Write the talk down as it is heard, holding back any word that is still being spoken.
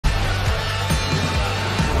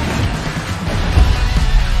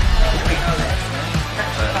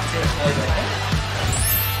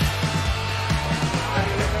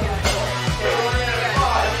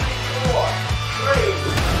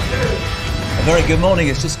A very good morning.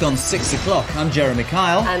 It's just gone 6 o'clock. I'm Jeremy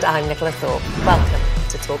Kyle. And I'm Nicola Thorpe. Welcome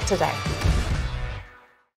to Talk Today.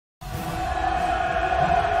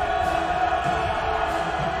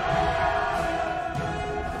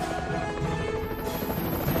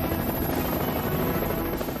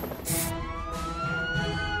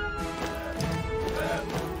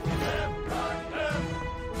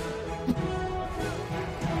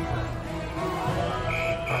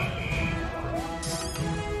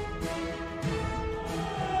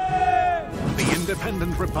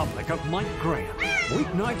 Independent Republic of Mike Graham.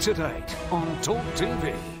 Weeknights at 8 on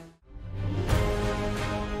talkTV.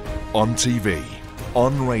 On TV,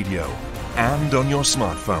 on radio, and on your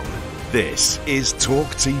smartphone. This is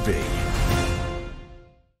talkTV.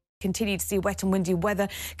 Continue to see wet and windy weather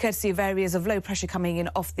courtesy of areas of low pressure coming in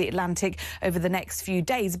off the Atlantic over the next few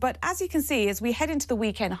days. But as you can see, as we head into the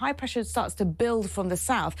weekend, high pressure starts to build from the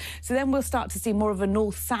south. So then we'll start to see more of a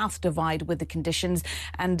north-south divide with the conditions,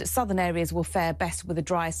 and southern areas will fare best with the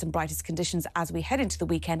driest and brightest conditions as we head into the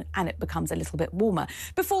weekend and it becomes a little bit warmer.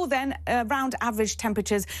 Before then, around average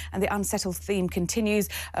temperatures, and the unsettled theme continues.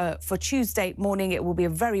 For Tuesday morning, it will be a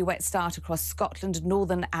very wet start across Scotland,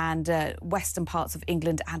 northern and western parts of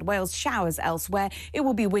England and Wales. Showers elsewhere. It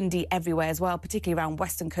will be windy everywhere as well, particularly around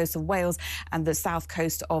western coast of Wales and the south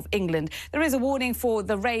coast of England. There is a warning for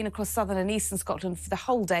the rain across southern and eastern Scotland for the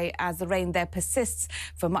whole day, as the rain there persists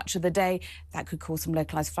for much of the day. That could cause some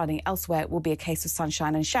localised flooding elsewhere. It will be a case of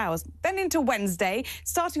sunshine and showers. Then into Wednesday,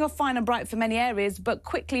 starting off fine and bright for many areas, but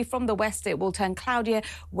quickly from the west it will turn cloudier,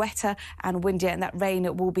 wetter and windier, and that rain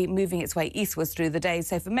will be moving its way eastwards through the day.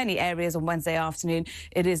 So for many areas on Wednesday afternoon,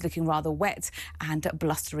 it is looking rather wet and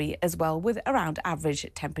blustery as well, with around average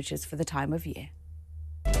temperatures for the time of year.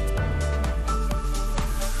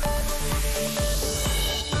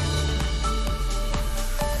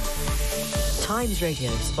 Times Radio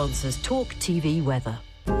sponsors talkTV weather.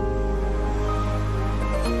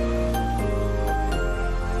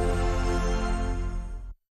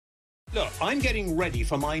 Look, I'm getting ready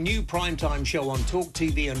for my new primetime show on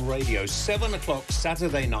talkTV and radio, 7 o'clock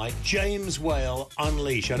Saturday night, James Whale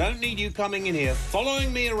Unleash. I don't need you coming in here,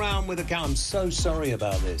 following me around with a car. I'm so sorry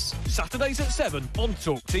about this. Saturdays at 7 on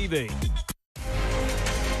talkTV.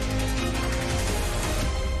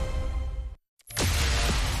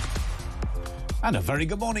 And a very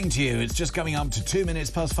good morning to you. It's just coming up to 2 minutes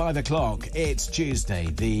past 5 o'clock. It's Tuesday,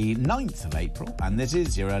 the 9th of April, and this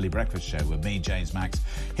is your early breakfast show with me, James Max,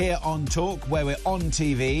 here on Talk, where we're on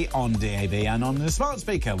TV, on DAB, and on the smart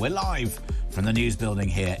speaker. We're live from the news building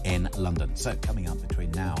here in London. So coming up between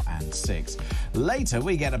now and 6. Later,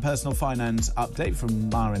 we get a personal finance update from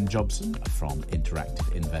Myron Jobson from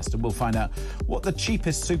Interactive Investor. We'll find out what the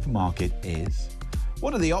cheapest supermarket is.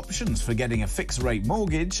 What are the options for getting a fixed-rate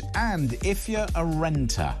mortgage? And if you're a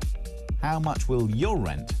renter, how much will your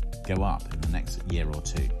rent go up in the next year or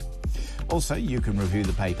two? Also, you can review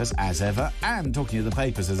the papers as ever. And talking of the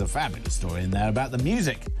papers, there's a fabulous story in there about the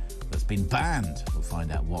music that's been banned. We'll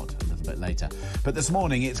find out what a little bit later. But this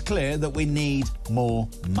morning, it's clear that we need more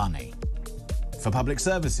money for public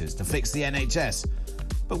services to fix the NHS.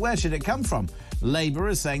 But where should it come from? Labour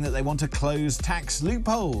is saying that they want to close tax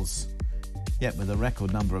loopholes. Yet with a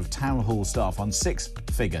record number of town hall staff on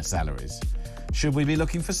six-figure salaries. Should we be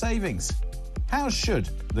looking for savings? How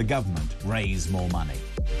should the government raise more money?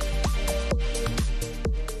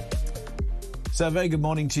 So a very good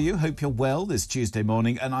morning to you. Hope you're well this Tuesday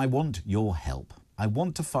morning, and I want your help. I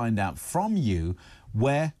want to find out from you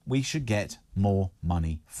where we should get more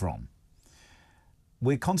money from.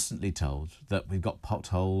 We're constantly told that we've got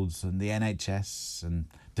potholes and the NHS and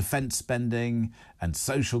defence spending and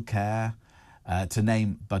social care, to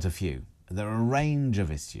name but a few. There are a range of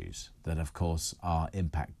issues that, of course, are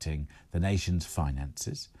impacting the nation's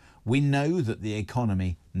finances. We know that the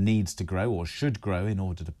economy needs to grow or should grow in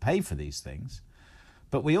order to pay for these things.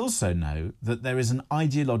 But we also know that there is an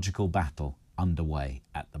ideological battle underway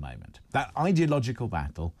at the moment. That ideological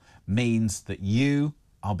battle means that you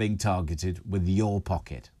are being targeted with your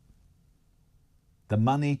pocket. The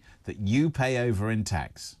money that you pay over in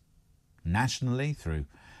tax, nationally through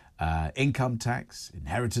income tax,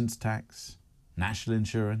 inheritance tax, national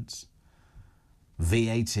insurance,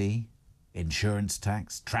 VAT, insurance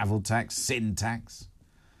tax, travel tax, sin tax,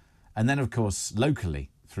 and then, of course,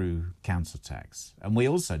 locally through council tax. And we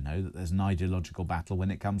also know that there's an ideological battle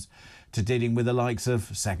when it comes to dealing with the likes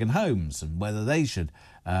of second homes and whether they should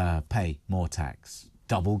pay more tax.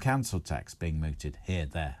 Double council tax being mooted here,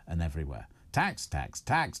 there and everywhere. Tax, tax,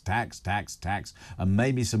 tax, tax, tax, tax, and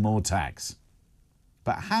maybe some more tax.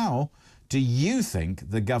 But how do you think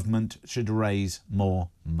the government should raise more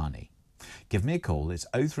money? Give me a call. It's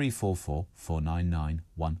 0344 499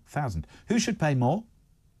 1000. Who should pay more?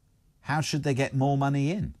 How should they get more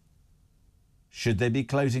money in? Should they be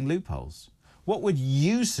closing loopholes? What would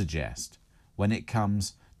you suggest when it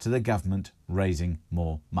comes to the government raising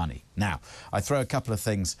more money? Now, I throw a couple of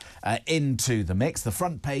things into the mix. The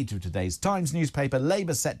front page of today's Times newspaper,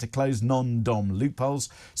 Labour set to close non-dom loopholes.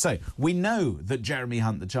 So we know that Jeremy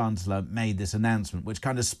Hunt, the Chancellor, made this announcement, which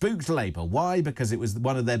kind of spooked Labour. Why? Because it was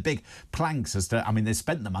one of their big planks as to, I mean, they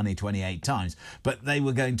spent the money 28 times, but they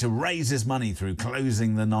were going to raise this money through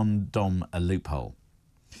closing the non-dom loophole.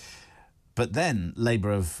 But then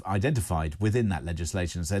Labour have identified within that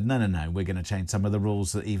legislation and said, no, we're going to change some of the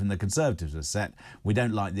rules that even the Conservatives have set. We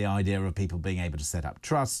don't like the idea of people being able to set up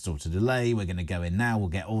trusts or to delay. We're going to go in now. We'll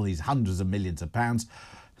get all these hundreds of millions of pounds.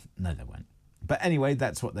 No, they won't. But anyway,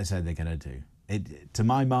 that's what they say they're going to do. To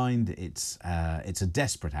my mind, it's a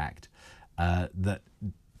desperate act that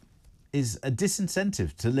is a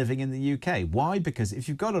disincentive to living in the UK. Why? Because if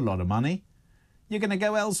you've got a lot of money, you're going to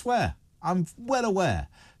go elsewhere. I'm well aware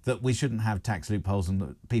that we shouldn't have tax loopholes and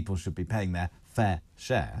that people should be paying their fair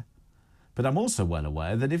share. But I'm also well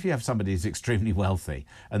aware that if you have somebody who's extremely wealthy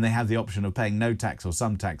and they have the option of paying no tax or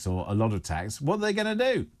some tax or a lot of tax, what are they going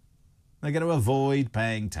to do? They're going to avoid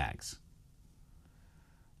paying tax.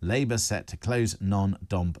 Labour set to close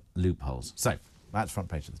non-dom loopholes. So, that's front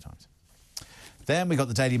page of the Times. Then we got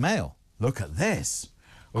the Daily Mail. Look at this.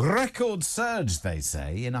 Record surge, they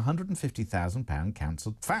say, in £150,000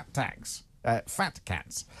 cancelled fat tax. Fat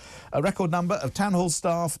cats. A record number of town hall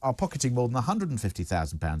staff are pocketing more than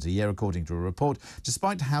 £150,000 a year, according to a report,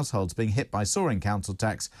 despite households being hit by soaring council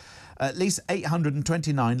tax. At least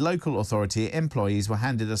 829 local authority employees were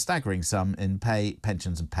handed a staggering sum in pay,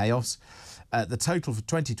 pensions and payoffs. The total for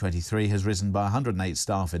 2023 has risen by 108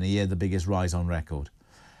 staff in a year, the biggest rise on record.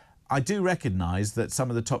 I do recognise that some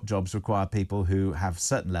of the top jobs require people who have a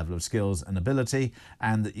certain level of skills and ability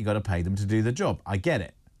and that you've got to pay them to do the job. I get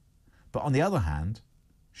it. But on the other hand,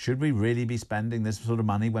 should we really be spending this sort of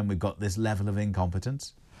money when we've got this level of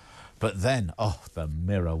incompetence? But then, oh, the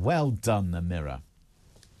Mirror. Well done, the Mirror.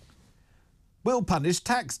 We'll punish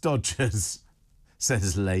tax dodgers,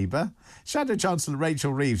 says Labour. Shadow Chancellor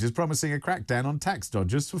Rachel Reeves is promising a crackdown on tax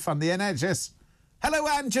dodgers to fund the NHS. Hello,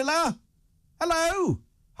 Angela. Hello.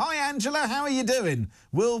 Hi, Angela. How are you doing?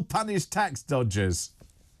 We'll punish tax dodgers.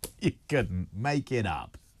 You couldn't make it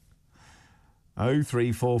up.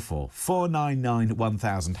 0344 499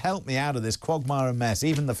 1000. Help me out of this quagmire and mess.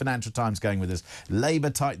 Even the Financial Times going with us. Labour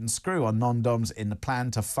tightens screw on non-doms in the plan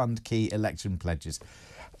to fund key election pledges.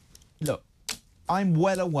 Look, I'm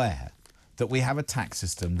well aware that we have a tax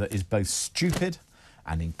system that is both stupid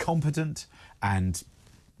and incompetent and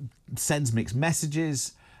sends mixed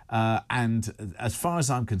messages. And as far as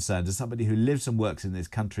I'm concerned, as somebody who lives and works in this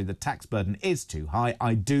country, the tax burden is too high.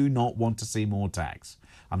 I do not want to see more tax.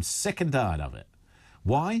 I'm sick and tired of it.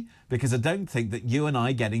 Why? Because I don't think that you and I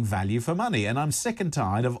are getting value for money. And I'm sick and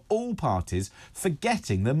tired of all parties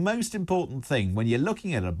forgetting the most important thing when you're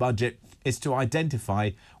looking at a budget is to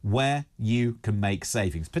identify where you can make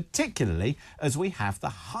savings, particularly as we have the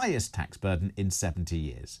highest tax burden in 70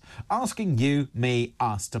 years. Asking you, me,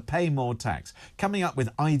 us to pay more tax, coming up with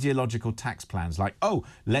ideological tax plans like, oh,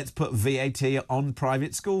 let's put VAT on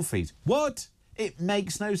private school fees. What? It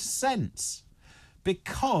makes no sense.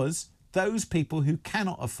 Because those people who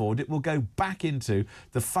cannot afford it will go back into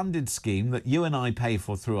the funded scheme that you and I pay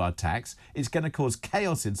for through our tax. It's going to cause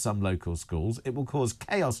chaos in some local schools. It will cause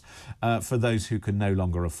chaos for those who can no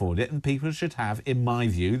longer afford it. And people should have, in my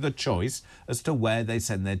view, the choice as to where they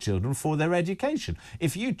send their children for their education.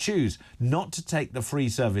 If you choose not to take the free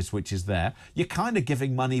service which is there, you're kind of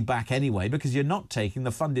giving money back anyway because you're not taking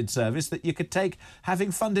the funded service that you could take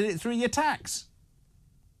having funded it through your tax.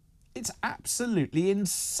 It's absolutely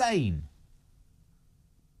insane.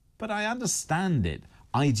 But I understand it.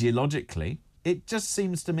 Ideologically, it just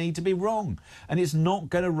seems to me to be wrong. And it's not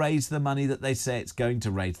going to raise the money that they say it's going to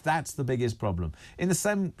raise. That's the biggest problem. In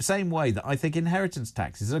the same way that I think inheritance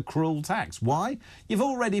tax is a cruel tax. Why? You've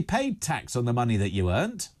already paid tax on the money that you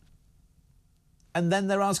earned. And then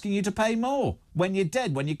they're asking you to pay more when you're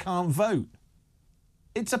dead, when you can't vote.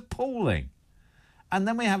 It's appalling. And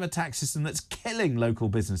then we have a tax system that's killing local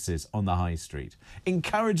businesses on the high street,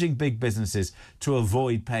 encouraging big businesses to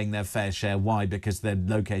avoid paying their fair share. Why? Because they're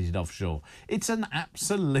located offshore. It's an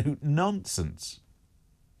absolute nonsense.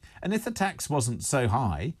 And if the tax wasn't so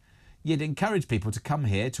high, you'd encourage people to come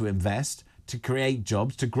here to invest, to create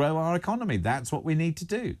jobs, to grow our economy. That's what we need to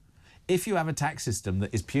do. If you have a tax system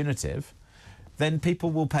that is punitive, then people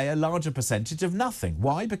will pay a larger percentage of nothing.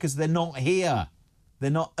 Why? Because they're not here. They're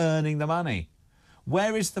not earning the money.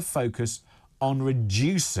 Where is the focus on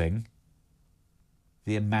reducing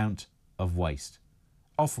the amount of waste?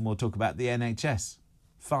 Often we'll talk about the NHS.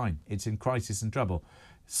 Fine, it's in crisis and trouble.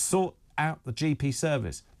 Sort out the GP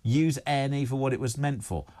service. Use A&E for what it was meant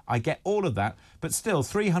for. I get all of that, but still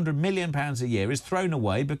 £300 million a year is thrown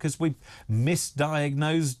away because we've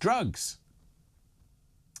misdiagnosed drugs.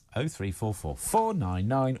 0344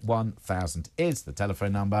 499 1000 is the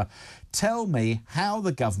telephone number. Tell me how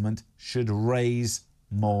the government should raise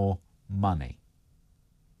more money.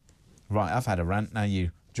 Right, I've had a rant. Now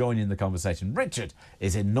you join in the conversation. Richard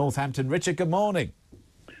is in Northampton. Richard, good morning.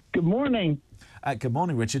 Good morning. Good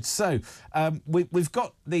morning, Richard. So we've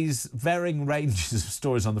got these varying ranges of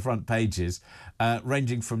stories on the front pages,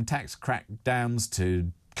 ranging from tax crackdowns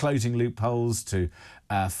to closing loopholes to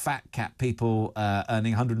fat cat people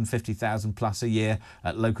earning 150,000 plus a year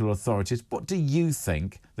at local authorities. What do you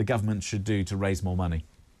think the government should do to raise more money?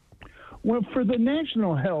 Well, for the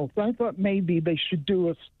national health, I thought maybe they should do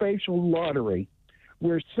a spatial lottery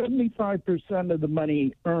where 75% of the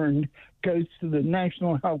money earned goes to the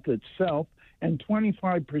national health itself and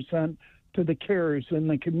 25% to the carers in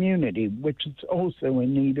the community, which is also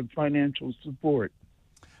in need of financial support.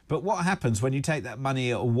 But what happens when you take that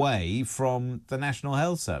money away from the National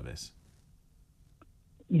Health Service?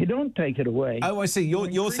 You don't take it away. Oh, I see.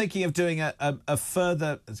 You're thinking of doing a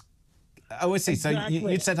further... Oh, I see. Exactly. So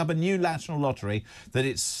you'd set up a new national lottery that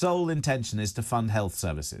its sole intention is to fund health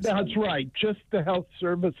services. That's right. Just the health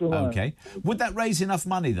service alone. OK. Would that raise enough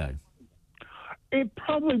money, though? It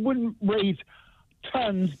probably wouldn't raise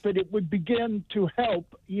tons, but it would begin to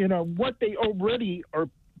help, what they already are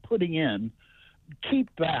putting in. Keep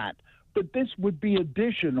that. But this would be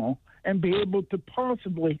additional and be able to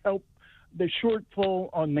possibly help the shortfall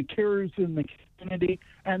on the carers in the community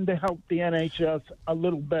and to help the NHS a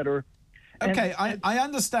little better. OK, I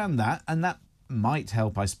understand that, and that might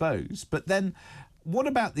help, I suppose. But then what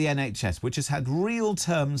about the NHS, which has had real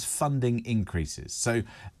terms funding increases? So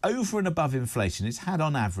over and above inflation, it's had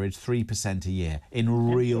on average 3% a year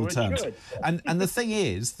in real terms. And the thing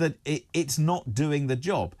is that it's not doing the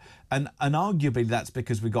job. And arguably that's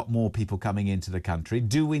because we've got more people coming into the country.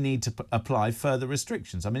 Do we need to apply further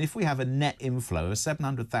restrictions? I mean, if we have a net inflow of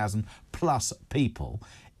 700,000 plus people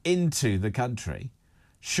into the country,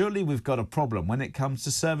 surely we've got a problem when it comes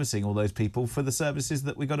to servicing all those people for the services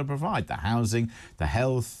that we've got to provide, the housing, the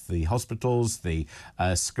health, the hospitals, the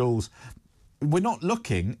schools. We're not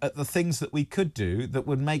looking at the things that we could do that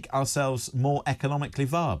would make ourselves more economically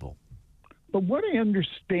viable. But what I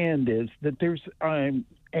understand is that there's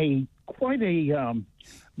quite a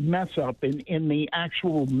mess up in the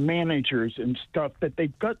actual managers and stuff, that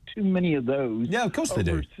they've got too many of those. Yeah, of course they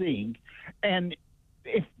do. Overseeing. And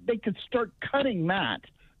if they could start cutting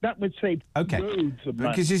that would save loads of money.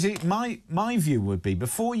 Because you see, my view would be,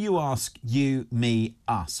 before you ask you, me,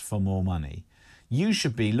 us for more money, you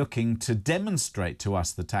should be looking to demonstrate to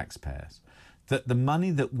us, the taxpayers, that the money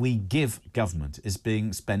that we give government is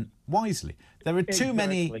being spent wisely. There are too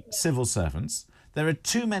many civil servants. There are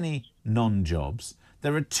too many non-jobs.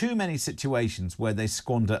 There are too many situations where they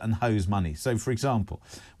squander and hose money. So, for example,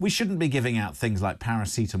 we shouldn't be giving out things like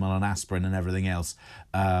paracetamol and aspirin and everything else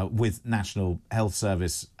with National Health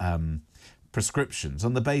Service prescriptions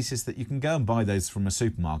on the basis that you can go and buy those from a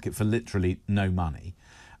supermarket for literally no money.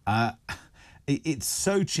 It's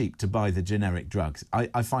so cheap to buy the generic drugs.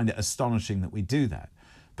 I find it astonishing that we do that.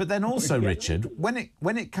 But then also, Richard, when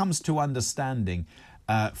it comes to understanding,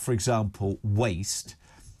 for example, waste,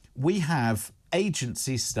 we have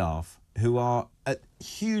agency staff who are at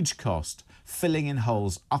huge cost filling in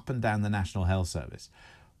holes up and down the National Health Service.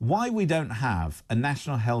 Why we don't have a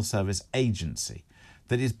National Health Service agency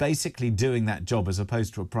that is basically doing that job as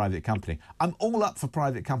opposed to a private company. I'm all up for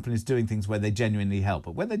private companies doing things where they genuinely help,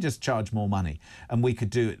 but when they just charge more money and we could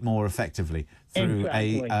do it more effectively through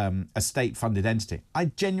a state-funded entity, I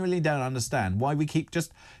genuinely don't understand why we keep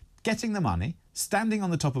just getting the money, standing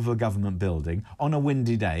on the top of a government building on a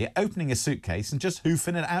windy day, opening a suitcase and just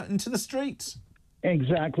hoofing it out into the streets.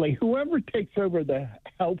 Exactly. Whoever takes over the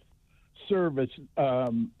health service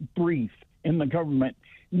brief in the government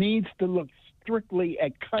needs to look strictly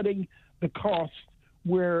at cutting the costs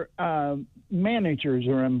where managers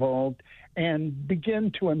are involved and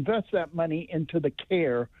begin to invest that money into the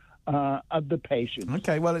care of the patients.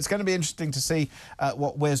 OK, well, it's going to be interesting to see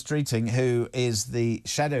what Wes Streeting, who is the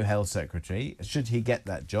Shadow Health Secretary, should he get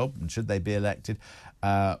that job and should they be elected,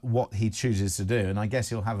 what he chooses to do. And I guess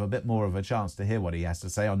he'll have a bit more of a chance to hear what he has to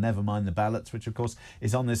say on Never Mind the Ballots, which, of course,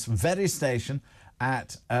 is on this very station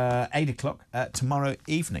at 8 o'clock tomorrow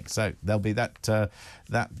evening. So there'll be that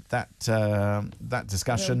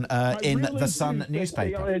discussion in the Sun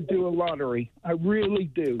newspaper. I do a lottery. I really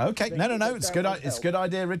do. Okay, no. It's good. It's a good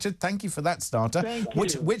idea, Richard. Thank you for that starter.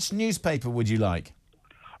 Which newspaper would you like?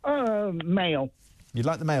 Mail. You'd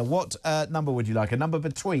like the Mail. What number would you like? A number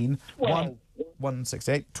between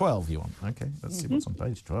 168, 12 you want. Okay, let's see what's on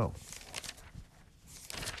page 12.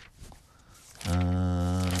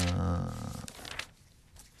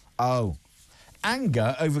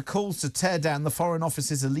 Anger over calls to tear down the Foreign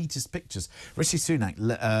Office's elitist pictures. Rishi Sunak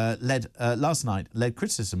last night led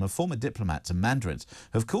criticism of former diplomats and mandarins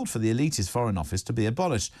who have called for the elitist Foreign Office to be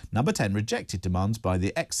abolished. Number 10 rejected demands by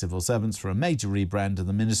the ex-civil servants for a major rebrand of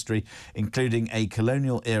the ministry, including a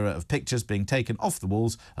colonial era of pictures being taken off the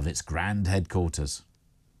walls of its grand headquarters.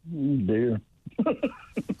 Oh, dear.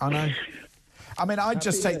 I know. I mean, I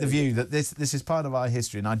just take the view that this is part of our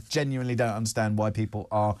history, and I genuinely don't understand why people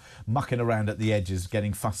are mucking around at the edges,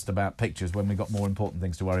 getting fussed about pictures when we've got more important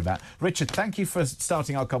things to worry about. Richard, thank you for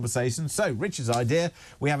starting our conversation. So, Richard's idea,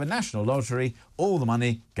 we have a national lottery, all the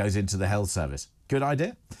money goes into the health service. Good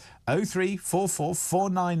idea? 0344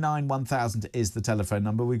 499 1000 is the telephone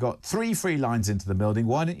number. We've got 3 free lines into the building.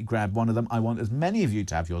 Why don't you grab one of them? I want as many of you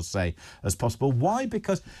to have your say as possible. Why?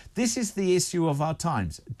 Because this is the issue of our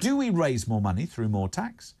times. Do we raise more money through more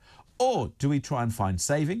tax? Or do we try and find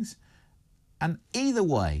savings? And either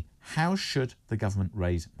way, how should the government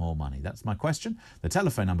raise more money? That's my question. The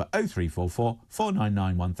telephone number 0344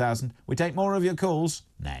 499 1000. We take more of your calls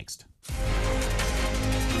next.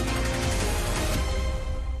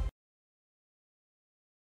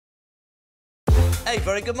 Hey,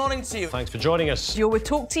 very good morning to you. Thanks for joining us. You're with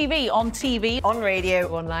Talk TV, on radio,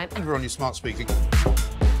 online. And we're on your smart speaker.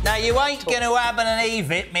 Now, you ain't going to have an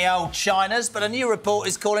EVIT, me old Chinas, but a new report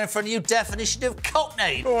is calling for a new definition of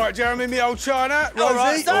cockney. All right, Jeremy, me old China. All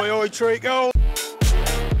right, Rosie, oi, treacle.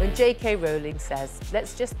 When J.K. Rowling says,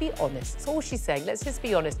 let's just be honest, that's all she's saying, let's just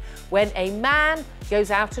be honest. When a man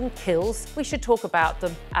goes out and kills, we should talk about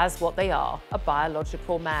them as what they are, a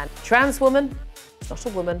biological man. Trans woman, it's not a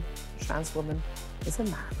woman. Trans woman is a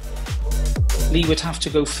man. Lee would have to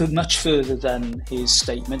go much further than his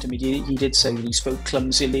statement. I mean, he did say that he spoke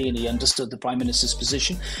clumsily and he understood the Prime Minister's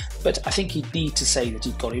position, but I think he'd need to say that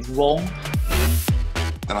he'd got it wrong.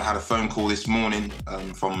 Then I had a phone call this morning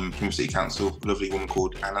from City Council, a lovely woman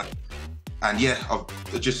called Anna. And yeah,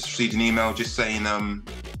 I've just received an email just saying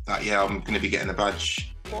that, yeah, I'm going to be getting a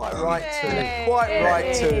badge. Quite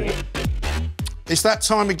right too. It's that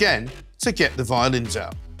time again to get the violins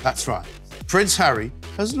out. That's right. Prince Harry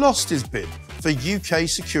has lost his bid for UK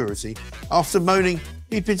security after moaning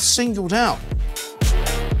he'd been singled out.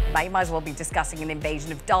 You might as well be discussing an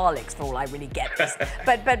invasion of Daleks for all I really get this.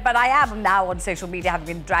 but I am now on social media, having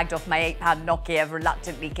been dragged off my £8 Nokia,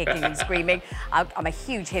 reluctantly kicking and screaming. I'm a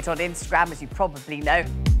huge hit on Instagram, as you probably know.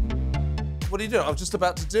 What are you doing? I'm just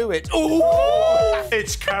about to do it. Ooh!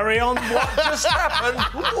 It's Carry On. What just happened?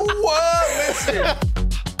 Whoa, listen.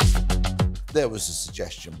 There was a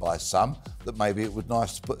suggestion by some that maybe it would be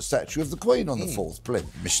nice to put a statue of the Queen on the fourth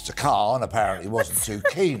plinth. Mr. Khan apparently wasn't too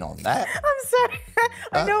keen on that. I'm sorry.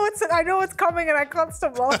 I know what's coming and I can't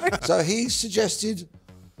stop laughing. So he suggested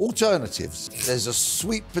alternatives. There's a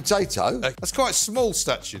sweet potato. That's quite a small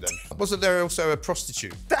statue then. Wasn't there also a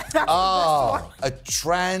prostitute? A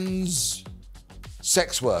trans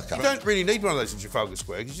sex worker. You don't really need one of those in Trafalgar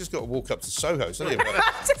Square. You just got to walk up to Soho. It's only about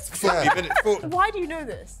 40 minutes. Why do you know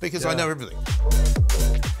this? Because I know everything.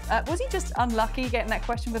 Was he just unlucky getting that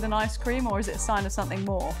question with an ice cream, or is it a sign of something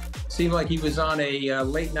more? Seemed like he was on a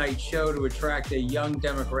late-night show to attract a young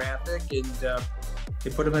demographic, and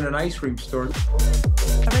they put him in an ice cream store.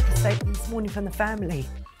 I read the statement this morning from the family,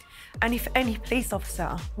 and if any police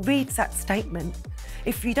officer reads that statement,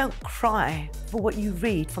 if you don't cry for what you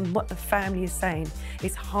read from what the family is saying,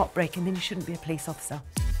 it's heartbreaking, then you shouldn't be a police officer.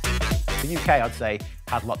 The UK, I'd say,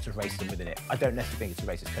 has lots of racism within it. I don't necessarily think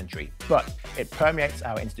it's a racist country, but it permeates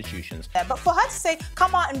our institutions. Yeah, but for her to say,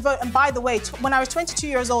 come out and vote, and by the way, when I was 22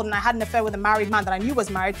 years old and I had an affair with a married man that I knew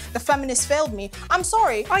was married, the feminists failed me. I'm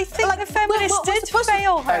sorry. I think the feminists did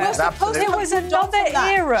fail her. It was another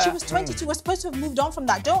era. She was 22. We're supposed to have moved on from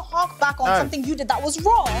that. Don't hark back on something you did that was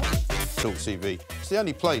wrong. Talk TV. It's the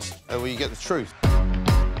only place where you get the truth.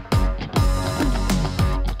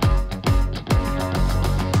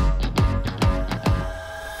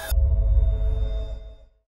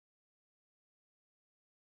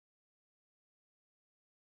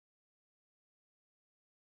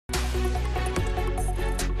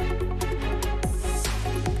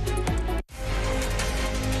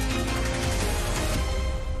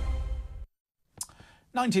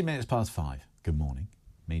 £19 past 5. Good morning.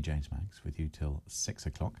 Me, James Manx, with you till 6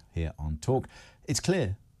 o'clock here on Talk. It's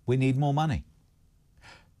clear we need more money.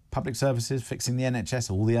 Public services, fixing the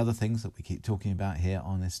NHS, all the other things that we keep talking about here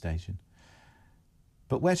on this station.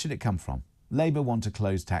 But where should it come from? Labour want to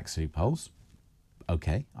close tax loopholes.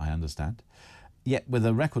 OK, I understand. Yet with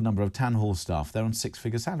a record number of town hall staff, they're on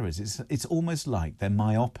six-figure salaries. It's almost like they're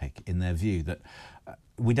myopic in their view that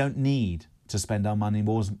we don't need to spend our money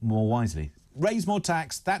more wisely. Raise more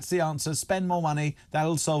tax, that's the answer. Spend more money,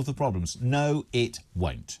 that'll solve the problems. No, it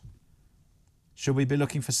won't. Should we be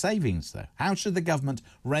looking for savings, though? How should the government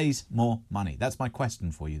raise more money? That's my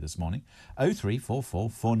question for you this morning. 0344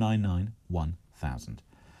 499 1000.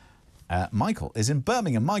 Michael is in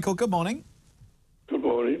Birmingham. Michael, good morning. Good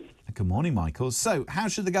morning. Good morning, Michael. So, how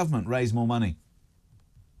should the government raise more money?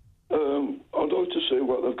 I'd like to see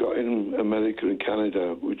what they've got in America and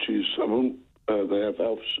Canada, which is, they have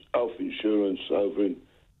health insurance over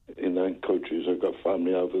in their countries. I've got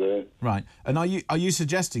family over there. Right. And are you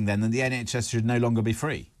suggesting then that the NHS should no longer be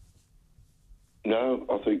free? No,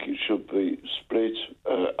 I think it should be split,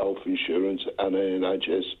 health insurance and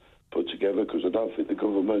NHS put together, because I don't think the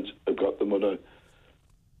government have got the money.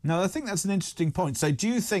 No, I think that's an interesting point. So do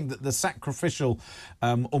you think that the sacrificial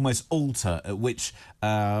almost altar at which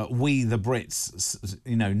we, the Brits,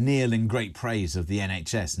 kneel in great praise of the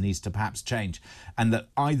NHS needs to perhaps change, and that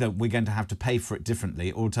either we're going to have to pay for it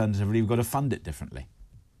differently or alternatively we've got to fund it differently?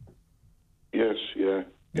 Yes, yeah.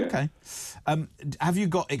 OK. Have you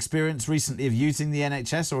got experience recently of using the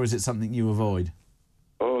NHS, or is it something you avoid?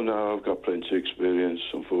 Oh, no, I've got plenty of experience,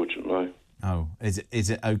 unfortunately. Oh, is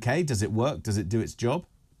it OK? Does it work? Does it do its job?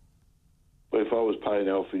 Well, if I was paying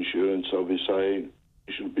health insurance, I'd be saying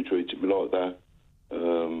you shouldn't be treating me like that.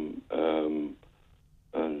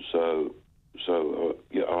 And so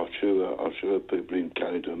yeah, I'm sure people in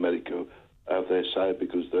Canada, America, have their say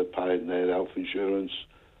because they're paying their health insurance,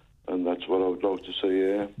 and that's what I would like to see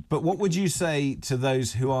here. But what would you say to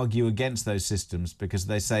those who argue against those systems? Because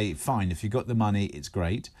they say, fine, if you've got the money, it's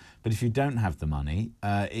great, but if you don't have the money,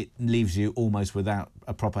 it leaves you almost without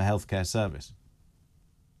a proper healthcare service.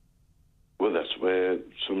 Well, that's where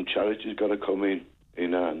some charities got to come in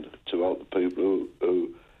and to help the people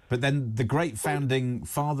who... But then the great founding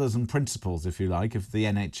fathers and principles, if you like, of the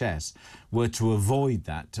NHS were to avoid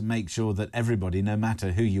that, to make sure that everybody, no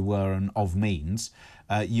matter who you were and of means,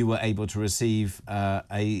 you were able to receive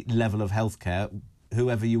a level of healthcare,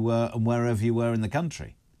 whoever you were and wherever you were in the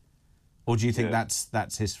country. Or do you think that's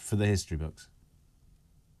for the history books?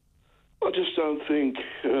 I just don't think...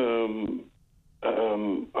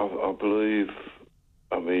 I believe,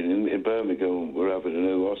 in Birmingham, we're having a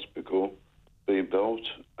new hospital being built.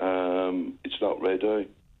 It's not ready.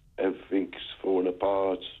 Everything's falling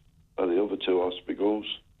apart at the other two hospitals.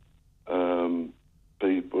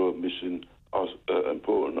 People are missing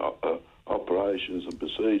important operations and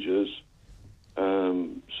procedures.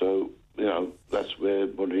 So, that's where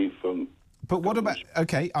money from... But what about...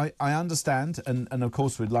 OK, I understand, and of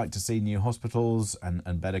course we'd like to see new hospitals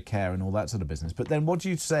and better care and all that sort of business. But then what do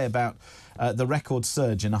you say about the record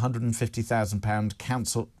surge in £150,000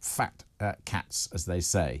 council fat cats, as they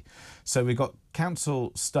say? So we've got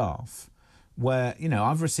council staff where,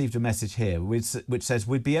 I've received a message here which says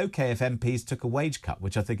we'd be OK if MPs took a wage cut,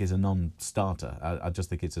 which I think is a non-starter. I just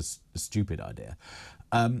think it's a stupid idea.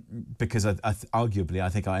 Because arguably I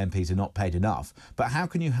think our MPs are not paid enough. But how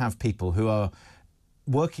can you have people who are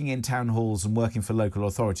working in town halls and working for local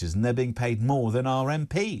authorities and they're being paid more than our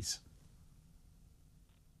MPs?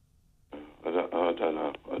 I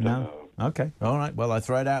don't know. OK, all right, well, I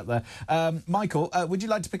throw it out there. Michael, would you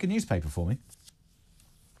like to pick a newspaper for me?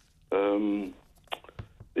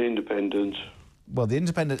 The Independent. Well, The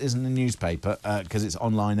Independent isn't a newspaper because it's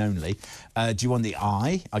online only. Do you want the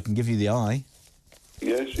Eye? I can give you the Eye.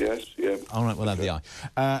 Yes, yeah. All right, we'll have the Eye.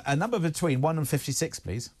 A number between 1 and 56,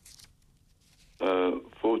 please.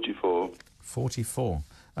 44. 44.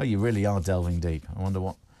 Oh, you really are delving deep. I wonder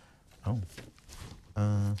what...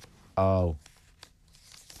 Oh.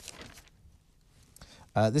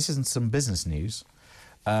 This isn't some business news.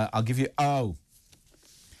 I'll give you... Oh.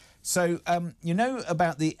 So, you know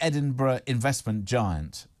about the Edinburgh investment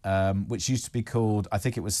giant, which used to be called, I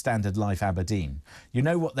think it was Standard Life Aberdeen. You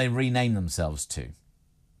know what they renamed themselves to?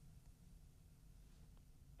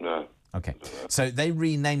 No. OK. So they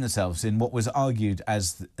renamed themselves in what was argued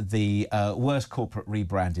as the worst corporate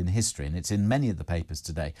rebrand in history, and it's in many of the papers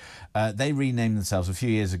today. They renamed themselves a few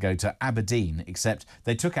years ago to Aberdeen, except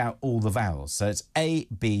they took out all the vowels. So it's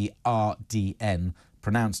A-B-R-D-N,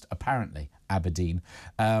 pronounced apparently Aberdeen.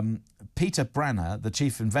 Peter Branner, the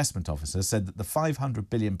Chief Investment Officer, said that the £500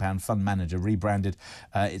 billion fund manager rebranded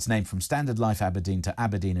its name from Standard Life Aberdeen to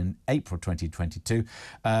Aberdeen in April 2022.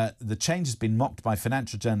 The change has been mocked by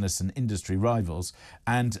financial journalists and industry rivals,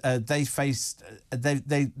 and they've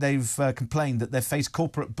complained that they've faced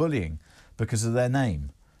corporate bullying because of their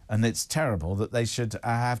name. And it's terrible that they should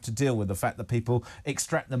have to deal with the fact that people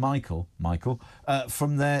extract the Michael,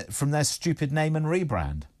 from their stupid name and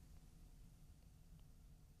rebrand.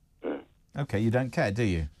 Okay, you don't care, do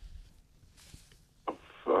you?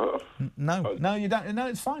 No, you don't. No,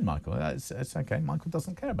 it's fine, Michael. It's okay. Michael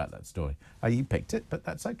doesn't care about that story. You picked it, but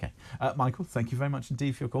that's okay. Michael, thank you very much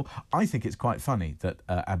indeed for your call. I think it's quite funny that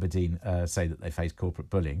Aberdeen say that they face corporate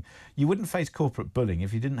bullying. You wouldn't face corporate bullying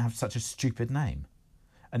if you didn't have such a stupid name.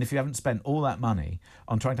 And if you haven't spent all that money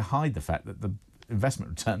on trying to hide the fact that the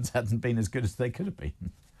investment returns hadn't been as good as they could have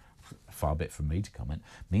been. Far bit from me to comment.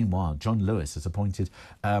 Meanwhile, John Lewis has appointed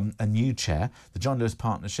a new chair. The John Lewis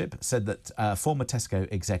Partnership said that former Tesco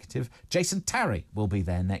executive Jason Tarry will be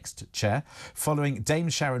their next chair, following Dame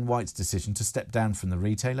Sharon White's decision to step down from the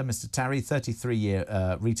retailer. Mr Tarry,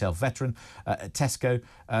 33-year retail veteran at Tesco,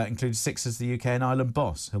 includes 6 as the UK and Ireland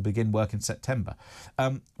boss. He'll begin work in September.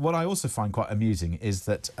 What I also find quite amusing is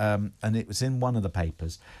that, and it was in one of the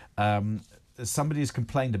papers, somebody has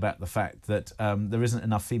complained about the fact that there isn't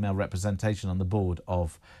enough female representation on the board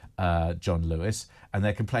of John Lewis, and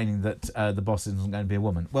they're complaining that the boss isn't going to be a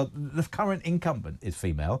woman. Well, the current incumbent is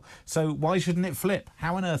female, so why shouldn't it flip?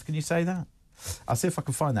 How on earth can you say that? I'll see if I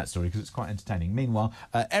can find that story because it's quite entertaining. Meanwhile,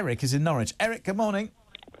 Eric is in Norwich. Eric, good morning.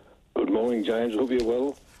 Good morning, James. Hope you're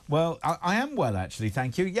well. Well, I am well, actually,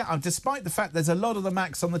 thank you. Yeah, despite the fact there's a lot of the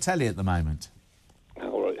Macs on the telly at the moment.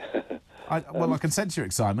 All right. I can sense your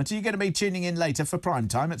excitement. Are you going to be tuning in later for prime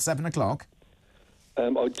time at 7 o'clock?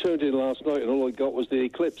 I tuned in last night and all I got was the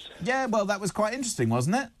eclipse. Yeah, well, that was quite interesting,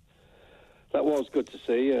 wasn't it? That was good to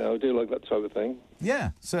see. Yeah, I do like that type of thing.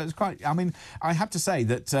 Yeah, so it's quite... I mean, I have to say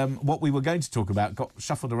that what we were going to talk about got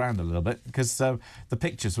shuffled around a little bit because the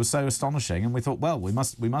pictures were so astonishing, and we thought, well, we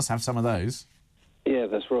must have some of those. Yeah,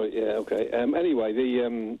 that's right. Yeah, okay. Anyway,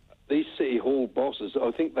 these City Hall bosses,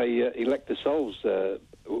 I think they elect themselves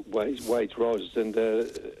wage rises, and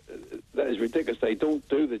that is ridiculous. They don't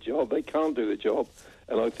do the job. They can't do the job.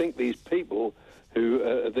 And I think these people who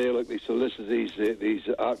are there, like these solicitors, these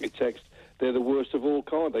architects, they're the worst of all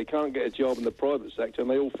kind. They can't get a job in the private sector, and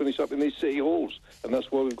they all finish up in these city halls. And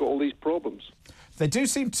that's why we've got all these problems. They do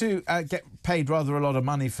seem to get paid rather a lot of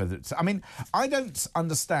money for this. I mean, I don't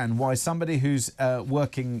understand why somebody who's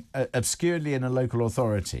working obscurely in a local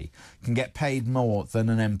authority can get paid more than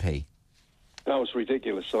an MP. No, it's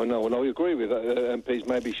ridiculous, I know, and I agree with that. MPs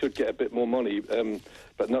maybe should get a bit more money,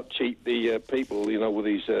 but not cheat the people, you know, with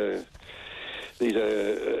these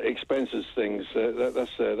expenses things.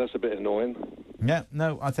 That's a bit annoying. Yeah,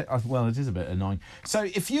 no, I think, well, it is a bit annoying. So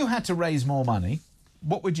if you had to raise more money,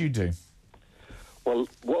 what would you do? Well,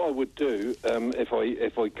 what I would do,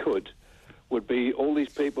 if I could, would be all these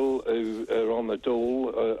people who are on the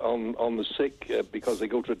dole, on the sick, because they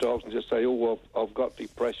go to a doctor and just say, oh, well, I've got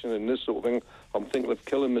depression and this sort of thing, I'm thinking of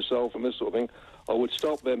killing myself and this sort of thing, I would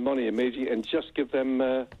stop their money immediately and just give them...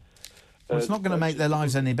 well, it's not going to make their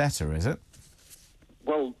lives any better, is it?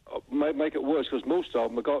 Well, make it worse, because most of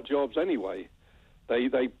them have got jobs anyway. They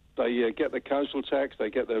get the council tax,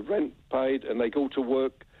 they get their rent paid, and they go to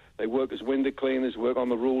work. They work as window cleaners, work on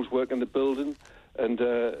the roads, work in the building, and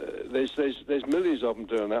there's millions of them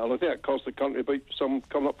doing that, and I think that costs the country about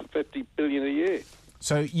coming up to 50 billion a year.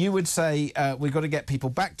 So you would say we've got to get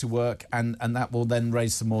people back to work, and that will then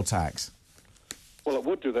raise some more tax? Well, it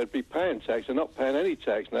would do. They'd be paying tax. They're not paying any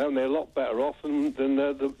tax now, and they're a lot better off than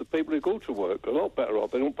the people who go to work. A lot better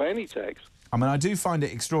off. They don't pay any tax. I mean, I do find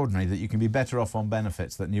it extraordinary that you can be better off on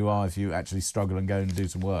benefits than you are if you actually struggle and go and do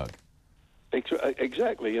some work.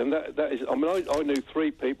 Exactly, and that is... I mean, I knew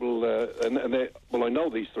 3 people, and I know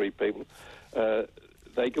these 3 people.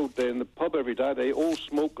 They go there in the pub every day. They all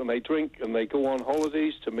smoke and they drink and they go on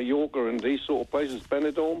holidays to Mallorca and these sort of places,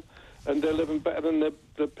 Benidorm, and they're living better than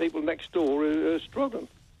the people next door who are struggling.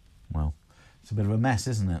 Well, it's a bit of a mess,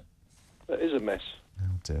 isn't it? It is a mess.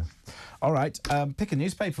 Oh, dear. All right, pick a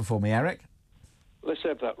newspaper for me, Eric. Let's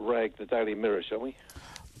have that rag, the Daily Mirror, shall we?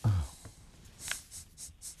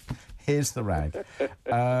 Here's the rag.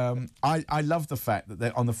 I love the fact that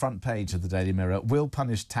they're on the front page of the Daily Mirror, will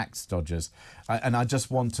punish tax dodgers. And I just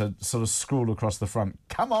want to sort of scroll across the front.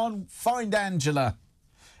 Come on, find Angela.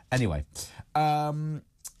 Anyway,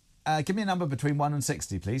 give me a number between 1 and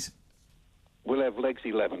 60, please. We'll have legs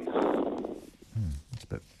 11. It's a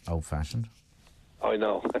bit old-fashioned. I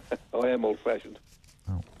know. I am old-fashioned.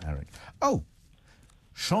 Oh, Eric. Oh,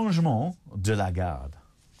 changement de la garde.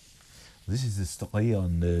 This is the story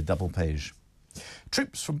on the double page.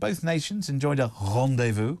 Troops from both nations enjoyed a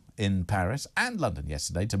rendezvous in Paris and London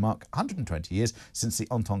yesterday to mark 120 years since the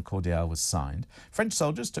Entente Cordiale was signed. French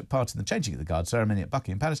soldiers took part in the changing of the guard ceremony at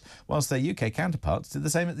Buckingham Palace, whilst their UK counterparts did the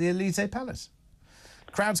same at the Élysée Palace.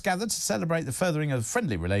 Crowds gathered to celebrate the furthering of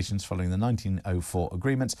friendly relations following the 1904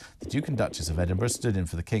 agreements. The Duke and Duchess of Edinburgh stood in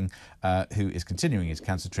for the King, who is continuing his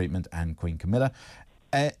cancer treatment, and Queen Camilla.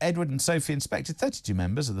 Edward and Sophie inspected 32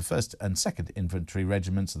 members of the 1st and 2nd Infantry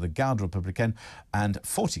Regiments of the Garde Républicaine and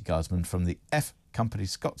 40 guardsmen from the F Company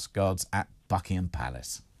Scots Guards at Buckingham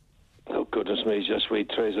Palace. Oh, goodness me, je suis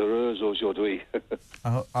très heureuse aujourd'hui.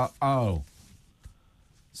 Oh.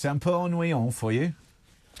 C'est un peu ennuyant for you?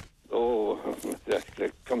 Oh,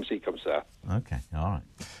 come see, come sir. OK, all right.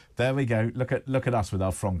 There we go. Look at us with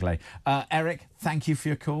our franglais. Eric, thank you for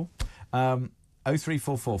your call.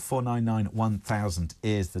 0344 499 1000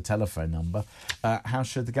 is the telephone number. How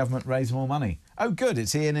should the government raise more money? Oh, good.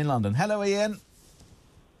 It's Ian in London. Hello, Ian.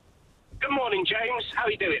 Good morning, James. How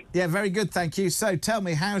are you doing? Yeah, very good, thank you. So tell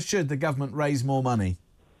me, how should the government raise more money?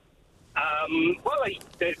 Well,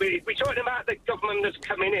 we're talking about the government that's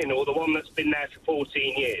coming in or the one that's been there for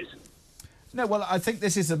 14 years. No, well, I think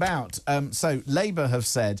this is about... so Labour have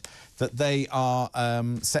said that they are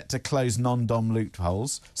set to close non-dom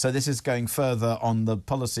loopholes. So this is going further on the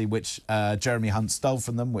policy which Jeremy Hunt stole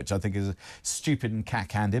from them, which I think is stupid and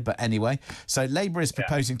cack-handed. But anyway, so Labour is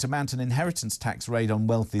proposing to mount an inheritance tax raid on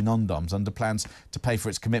wealthy non-doms under plans to pay for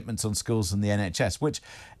its commitments on schools and the NHS, which...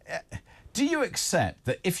 do you accept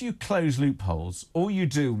that if you close loopholes, all you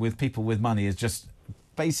do with people with money is just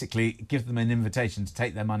basically give them an invitation to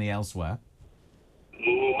take their money elsewhere?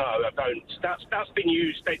 No, I don't. That's been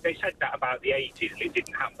used. They said that about the 80s and it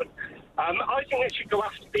didn't happen. I think they should go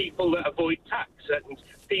after people that avoid tax and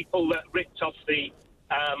people that ripped off the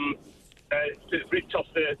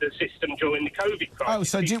system during the COVID crisis. Oh,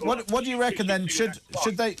 so what do you reckon then? Should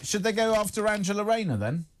they go after Angela Rayner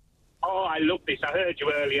then? Oh, I love this. I heard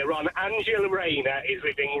you earlier on. Angela Rayner is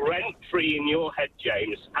living rent-free in your head,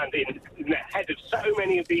 James, and in the head of so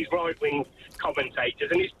many of these right-wing commentators,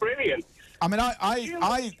 and it's brilliant. I mean,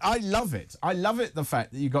 I love it. I love it, the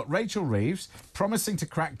fact that you've got Rachel Reeves promising to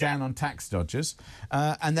crack down on tax dodgers,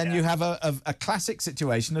 and then you have a classic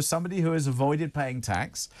situation of somebody who has avoided paying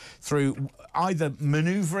tax through either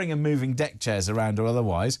manoeuvring and moving deck chairs around or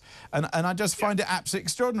otherwise, and I just find it absolutely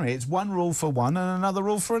extraordinary. It's one rule for one and another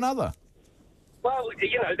rule for another. Well,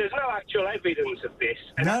 you know, there's no actual evidence of this.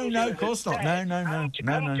 And No, of course not. No Angela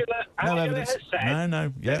evidence. has said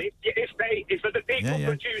Yeah. that if other people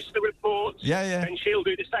produce the reports, then she'll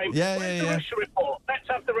do the same. Where's the Russia report? Let's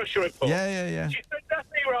have the Russia report. Yeah. She said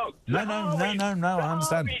nothing wrong. No, I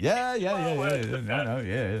understand. Yeah. No.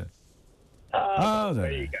 Oh,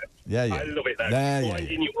 there you go. Yeah. I love it, though. Yeah.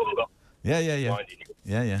 Minding your wonder.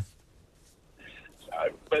 Yeah.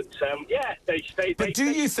 But they. But do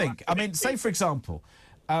you think? I mean, say for example,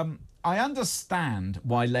 I understand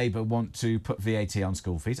why Labour want to put VAT on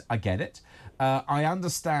school fees. I get it. I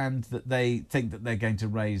understand that they think that they're going to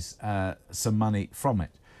raise some money from it.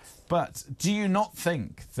 But do you not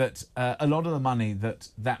think that a lot of the money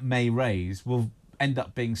that may raise will end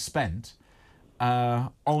up being spent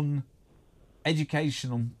on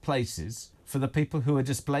educational places for the people who are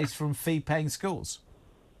displaced from fee-paying schools?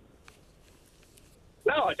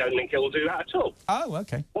 No, I don't think it will do that at all. Oh,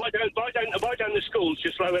 okay. Why don't the schools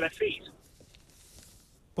just lower their fees?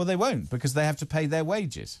 Well, they won't, because they have to pay their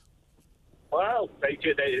wages. Well,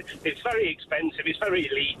 it's very expensive. It's very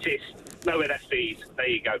elitist. Lower their fees. There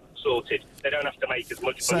you go. Sorted. They don't have to make as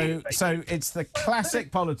much money. So it's the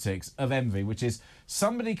classic politics of envy, which is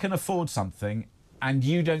somebody can afford something and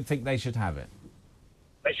you don't think they should have it.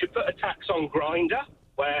 They should put a tax on Grindr,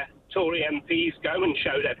 where Tory MPs go and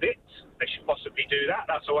show their bits. They should possibly do that.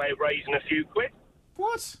 That's a way of raising a few quid.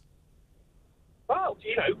 What? Well,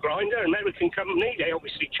 you know, Grindr, an American company, they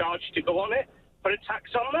obviously charge to go on it. Put a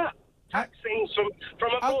tax on that. Tax things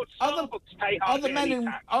from aboard Starbucks pay hardly any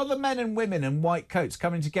tax. Are the men and women in white coats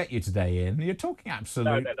coming to get you today, Ian? You're talking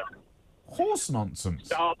absolute horse nonsense.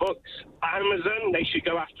 Starbucks, Amazon, they should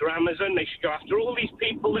go after Amazon. They should go after all these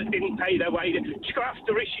people that didn't pay their way. They should go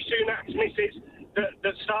after Rishi Sunak's missus that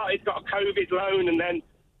got a COVID loan and then...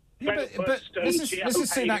 But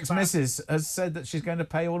Mrs Sunak's missus has said that she's going to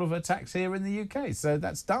pay all of her tax here in the UK, so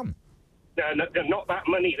that's done. No, not that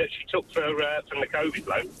money that she took from the COVID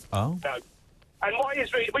loan. Oh. No. And why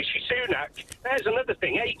is Rishi Sunak? There's another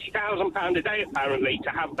thing, £80,000 a day apparently to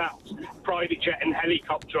have that private jet and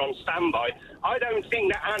helicopter on standby. I don't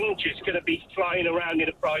think that Ange is going to be flying around in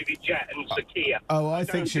a private jet and Sakia. Oh, I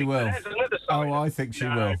think she will. There's another side. Oh, I think she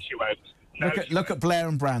will. No, she won't. No, Look at Blair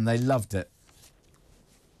and Brown. They loved it.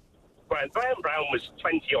 Blair and Brown was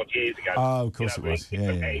 20 odd years ago. Oh, of course it was.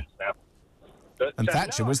 Yeah. But, And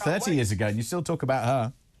Thatcher no, was I can't 30 years ago, and you still talk about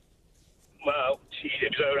her. Well,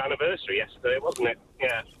 it was her anniversary yesterday, wasn't it?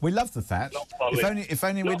 Yeah. We love the Thatch. Not fondly, If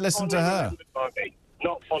only we'd listened to her.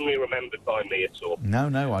 Not fondly remembered by me at all. No, I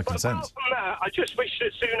can But apart sense. from that, I just wish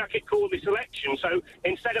that Sunak could call this election, so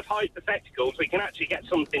instead of hypotheticals, we can actually get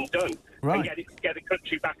something done Right. and get the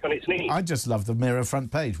country back on its knees. I just love the Mirror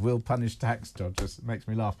front page. Will punish tax dodgers. It makes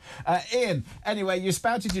me laugh. Ian, anyway, you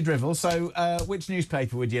spouted your drivel, so which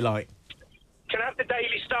newspaper would you like? Can I have the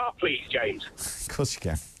Daily Star, please, James? Of course you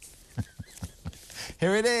can.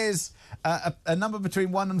 Here it is. A number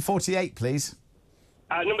between 1 and 48, please.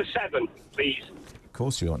 Number 7, please. Of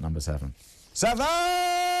course you want number 7. 7!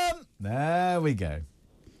 There we go.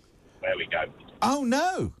 There we go. Oh,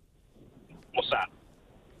 no. What's that?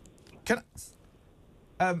 Can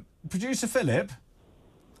Producer Philip,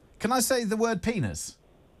 can I say the word penis?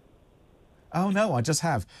 Oh, no, I just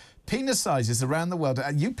have. Penis sizes around the world,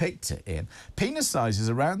 and you picked it, Ian. Penis sizes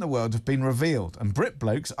around the world have been revealed, and Brit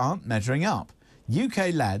blokes aren't measuring up.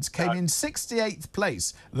 UK lads came in 68th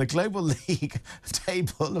place at the Global League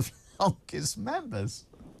table of longest members.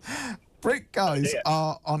 Brit guys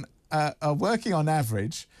are working on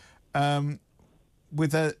average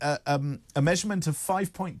with a measurement of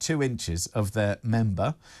 5.2 inches of their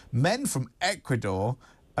member. Men from Ecuador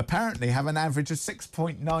apparently have an average of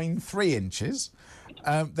 6.93 inches.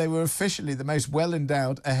 They were officially the most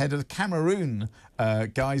well-endowed, ahead of Cameroon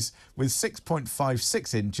guys with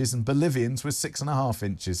 6.56 inches and Bolivians with 6.5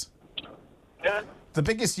 inches. Yeah. The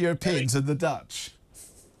biggest Europeans are the Dutch.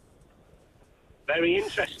 Very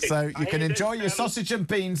interesting. So you can enjoy your sausage and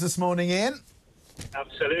beans this morning, Ian.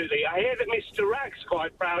 Absolutely. I hear that Mr. Rag's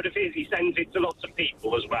quite proud of his. He sends it to lots of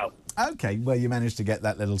people as well. OK, well, you managed to get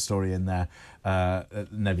that little story in there.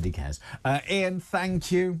 Nobody cares. Ian,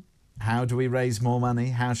 thank you. How do we raise more money?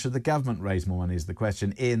 How should the government raise more money is the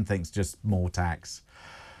question. Ian thinks just more tax.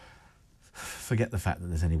 Forget the fact that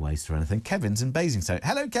there's any waste or anything. Kevin's in Basingstoke.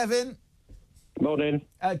 Hello, Kevin. Morning.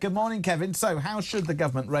 Good morning, Kevin. So how should the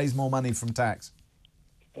government raise more money from tax?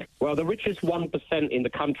 Well, the richest 1% in the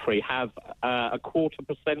country have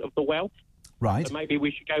 0.25% of the wealth. Right. So maybe we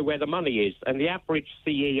should go where the money is. And the average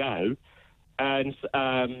CEO earns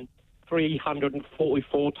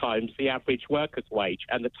 344 times the average worker's wage.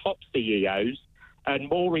 And the top CEOs earn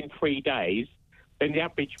more in 3 days than the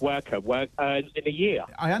average worker earns in a year.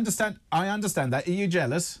 I understand that. Are you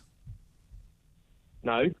jealous?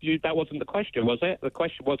 No, that wasn't the question, was it? The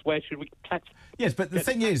question was, where should we tax? Yes, but the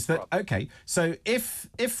thing is that, OK, so if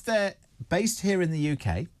they're based here in the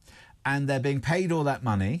UK and they're being paid all that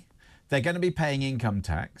money, they're going to be paying income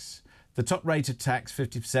tax. The top rate of tax,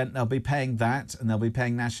 50%, they'll be paying that, and they'll be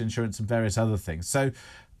paying national insurance and various other things. So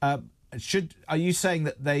are you saying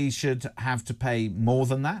that they should have to pay more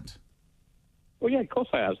than that? Well, yeah, of course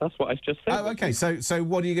I have. That's what I just said. Oh, OK, so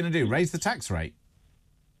what are you going to do? Raise the tax rate?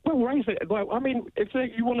 Well, raise it. Well, I mean, if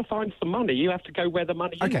you want to find some money, you have to go where the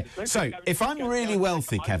money is. OK, so if I'm really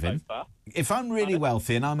wealthy, Kevin, if I'm really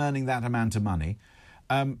wealthy and I'm earning that amount of money,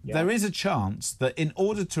 there is a chance that in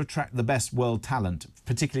order to attract the best world talent,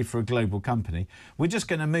 particularly for a global company, we're just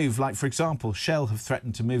going to move, like, for example, Shell have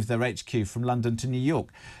threatened to move their HQ from London to New York.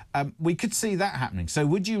 We could see that happening. So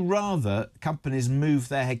would you rather companies move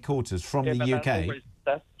their headquarters from the UK?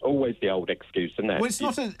 That's always the old excuse, isn't it? Well,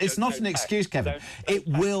 it's not an excuse, Kevin. It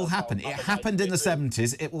will happen. It happened in the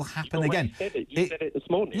 70s. It will happen again. You said it this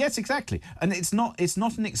morning. Yes, exactly. And it's not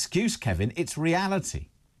an excuse, Kevin. It's reality.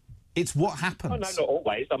 It's what happens. Oh, no, not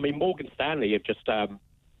always. I mean, Morgan Stanley have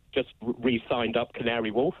just re-signed up Canary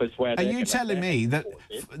Wharf as where. Are you telling me that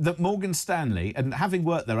Morgan Stanley, and having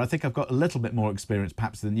worked there, I think I've got a little bit more experience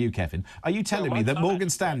perhaps than you, Kevin. Are you telling me that Morgan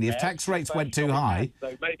Stanley, if tax rates went too high,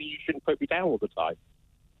 so maybe you shouldn't put me down all the time?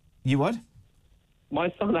 You what?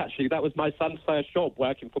 My son, actually, that was my son's first job,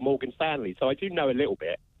 working for Morgan Stanley, so I do know a little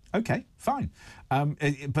bit. OK, fine.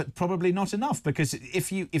 But probably not enough, because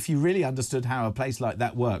if you really understood how a place like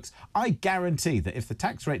that works, I guarantee that if the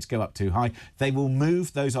tax rates go up too high, they will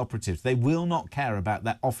move those operatives. They will not care about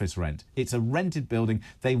that office rent. It's a rented building.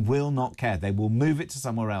 They will not care. They will move it to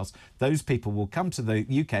somewhere else. Those people will come to the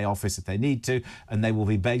UK office if they need to, and they will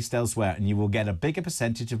be based elsewhere, and you will get a bigger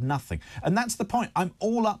percentage of nothing. And that's the point. I'm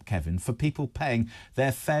all up, Kevin, for people paying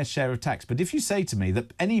their fair share of tax. But if you say to me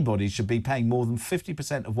that anybody should be paying more than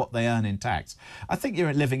 50% of what they earn in tax, I think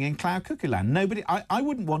you're living in cloud cuckoo land. I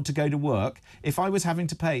wouldn't want to go to work if I was having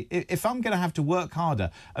to pay. If I'm going to have to work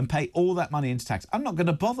harder and pay all that money into tax, I'm not going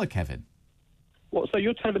to bother, Kevin. Well, so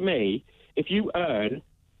you're telling me if you earn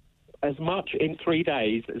as much in 3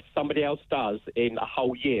 days as somebody else does in a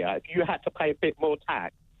whole year, if you had to pay a bit more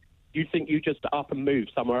tax, you think you just up and move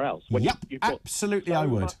somewhere else? Yep, absolutely I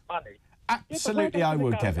would. Absolutely I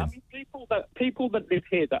would, Kevin. I mean, people that live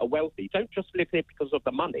here that are wealthy don't just live here because of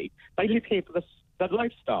the money. They live here for the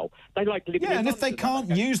lifestyle. They like living in and if they London, can't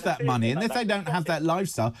use that money and if they don't have that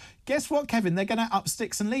lifestyle, guess what, Kevin? They're going to up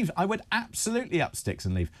sticks and leave. I would absolutely up sticks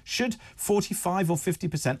and leave. Should 45 or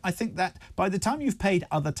 50%, I think that by the time you've paid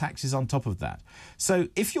other taxes on top of that. So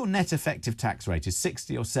if your net effective tax rate is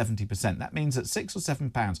 60 or 70%, that means that £6 or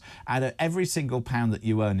 £7 out of every single pound that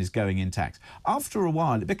you earn is going in tax. After a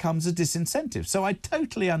while, it becomes a disincentive. So I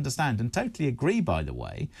totally understand and totally agree, by the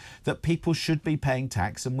way, that people should be paying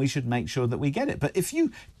tax and we should make sure that we get it. But if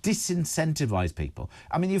you disincentivize people,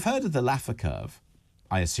 I mean, you've heard of the Laffer curve,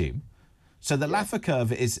 I assume. So the Laffer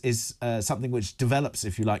curve is something which develops,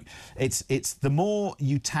 if you like. It's the more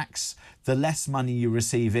you tax, the less money you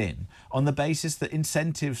receive in, on the basis that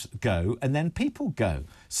incentives go and then people go.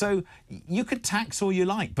 So you could tax all you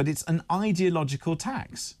like, but it's an ideological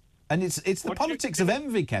tax. And it's the politics of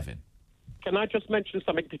envy, Kevin. Can I just mention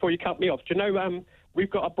something before you cut me off? Do you know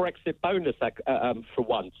we've got a Brexit bonus for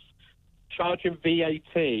once, charging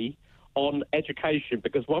VAT on education,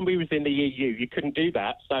 because when we was in the EU, you couldn't do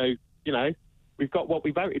that. So, you know, we've got what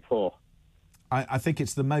we voted for. I think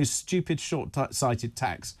it's the most stupid, short-sighted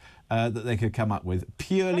tax that they could come up with,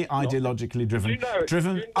 purely ideologically driven,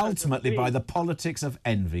 driven ultimately by the politics of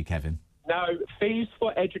envy, Kevin. No, fees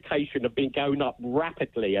for education have been going up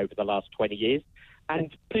rapidly over the last 20 years,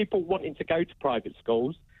 and people wanting to go to private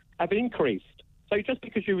schools have increased. So just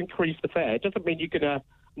because you increase the fare doesn't mean you're going to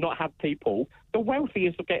not have people. The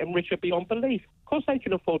wealthiest are getting richer beyond belief. Of course they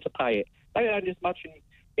can afford to pay it. They earn as much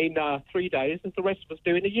in 3 days as the rest of us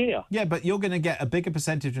do in a year. Yeah, but you're going to get a bigger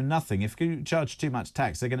percentage of nothing. If you charge too much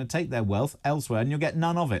tax, they're going to take their wealth elsewhere and you'll get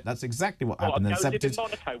none of it. That's exactly what happened in the 70s. In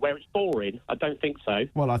Monaco, where it's boring? I don't think so.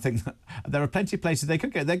 Well, I think there are plenty of places they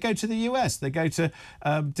could go. They go to the US. They go to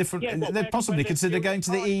different... Yeah, they possibly consider going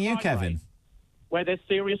to the EU, Kevin. Where there's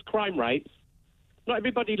serious crime rates. Not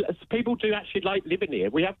everybody... People do actually like living here.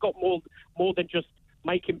 We have got more than just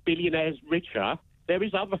making billionaires richer. There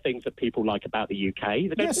is other things that people like about the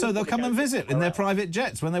UK. Yeah, so they'll come and visit in their private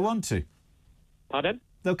jets when they want to. Pardon?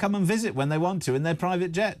 They'll come and visit when they want to in their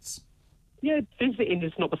private jets. Yeah, visiting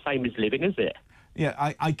is not the same as living, is it?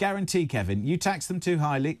 Yeah, I guarantee, Kevin, you tax them too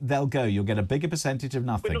highly, they'll go. You'll get a bigger percentage of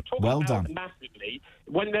nothing. We're not talking well about done. Massively.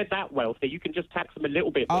 When they're that wealthy, you can just tax them a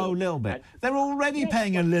little bit more. Oh, a little bit. They're already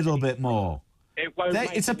paying a little bit more.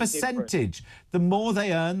 It's a percentage. Difference. The more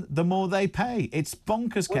they earn, the more they pay. It's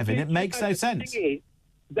bonkers, Kevin. It makes no sense.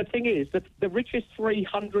 The thing is that the richest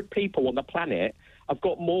 300 people on the planet have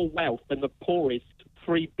got more wealth than the poorest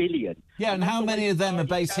 3 billion. Yeah, and how many of them are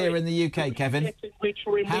based here in the UK, Kevin?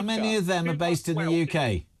 How many of them are based in the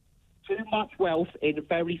UK? Too much wealth in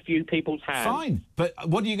very few people's hands. Fine, but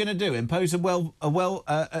what are you going to do? Impose a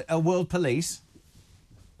world police?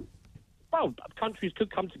 Well, countries could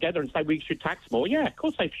come together and say we should tax more. Yeah, of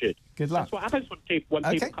course they should. Good luck. That's what happens when people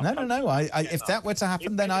come No. If that were to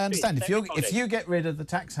happen, then I understand. If you get rid of the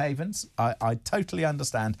tax havens, I totally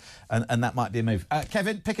understand, and that might be a move.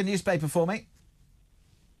 Kevin, pick a newspaper for me.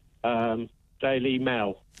 Daily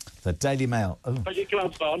Mail. The Daily Mail. Oh. Put your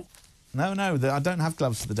gloves on. No, I don't have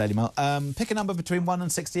gloves for the Daily Mail. Pick a number between 1 and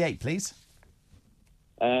 68, please.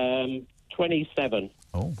 27.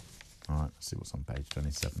 Oh, all right. Let's see what's on page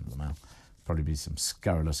 27 of the Mail. Probably be some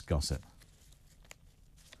scurrilous gossip.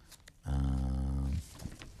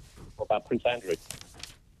 What about Prince Andrew?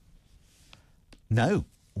 No.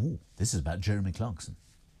 Ooh, this is about Jeremy Clarkson.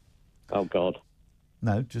 Oh God.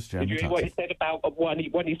 No, just Jeremy Did you hear Clarkson. what he said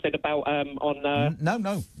about when he said about on?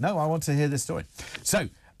 No. I want to hear this story. So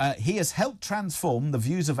he has helped transform the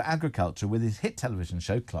views of agriculture with his hit television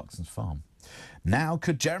show Clarkson's Farm. Now,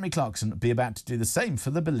 could Jeremy Clarkson be about to do the same for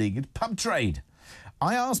the beleaguered pub trade?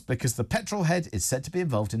 I ask because the petrol head is said to be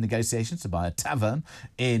involved in negotiations to buy a tavern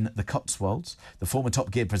in the Cotswolds. The former Top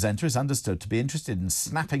Gear presenter is understood to be interested in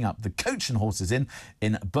snapping up the Coach and Horses Inn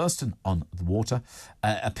in Burston-on-the-Water,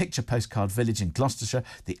 a picture postcard village in Gloucestershire.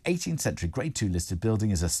 The 18th century Grade 2 listed building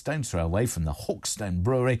is a stone's throw away from the Hawkstone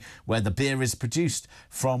Brewery, where the beer is produced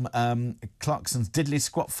from Clarkson's Diddley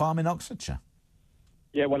Squat Farm in Oxfordshire.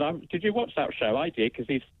 Yeah, well, did you watch that show? I did,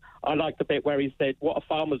 because I liked the bit where he said what a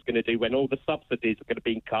farmer's going to do when all the subsidies are going to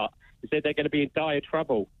be cut. He said they're going to be in dire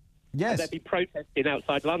trouble. Yes. And they'll be protesting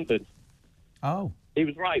outside London. Oh. He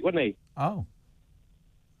was right, wasn't he? Oh.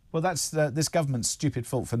 Well, that's this government's stupid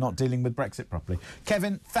fault for not dealing with Brexit properly.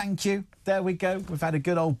 Kevin, thank you. There we go. We've had a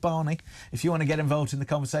good old Barney. If you want to get involved in the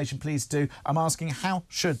conversation, please do. I'm asking, how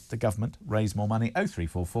should the government raise more money?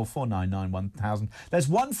 0344 499 1000. There's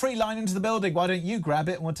one free line into the building. Why don't you grab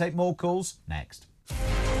it and we'll take more calls next.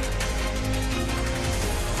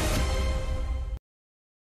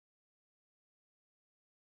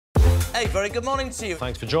 Hey, very good morning to you.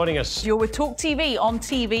 Thanks for joining us. You're with talkTV, on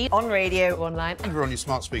TV, on radio, online. And we're on your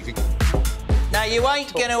smart speaker. Now, you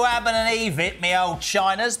ain't going to have an Eve-it, me old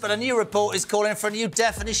Chinas, but a new report is calling for a new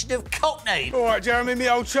definition of cockney. All right, Jeremy, me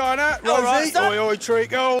old China. Rosie, All right, oi, oi,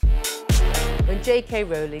 treacle. When J.K.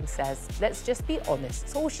 Rowling says, let's just be honest,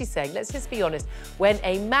 that's all she's saying, let's just be honest. When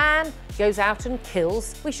a man goes out and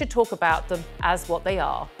kills, we should talk about them as what they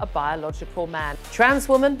are, a biological man. Trans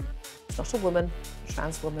woman, it's not a woman.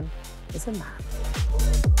 Trans woman is a man.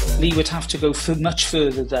 Lee would have to go much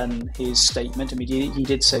further than his statement. I mean, he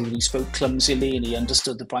did say that he spoke clumsily and he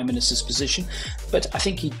understood the Prime Minister's position, but I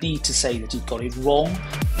think he'd need to say that he'd got it wrong.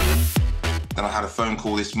 Then I had a phone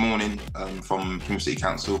call this morning from Plymouth City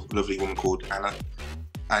Council, a lovely woman called Anna.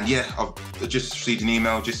 And yeah, I've just received an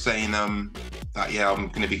email just saying that, yeah, I'm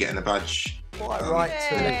going to be getting a badge. Quite right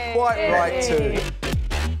too. Quite right too.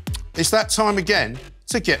 It's that time again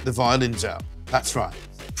to get the violins out. That's right.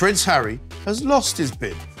 Prince Harry has lost his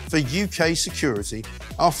bid for UK security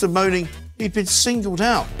after moaning he'd been singled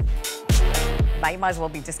out. You might as well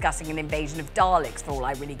be discussing an invasion of Daleks for all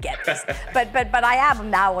I really get this. but I am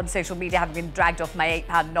now on social media, having been dragged off my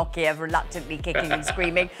 £8 Nokia, reluctantly kicking and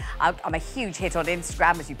screaming. I'm a huge hit on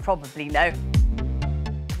Instagram, as you probably know.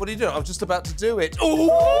 What are you doing? I'm just about to do it. Ooh!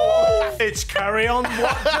 It's carry on.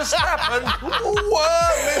 What just happened?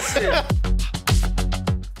 What? Listen.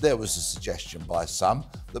 There was a suggestion by some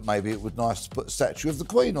that maybe it would be nice to put a statue of the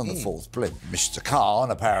Queen on the fourth plinth. Mr. Khan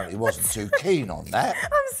apparently wasn't too keen on that.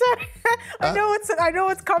 I'm sorry. I know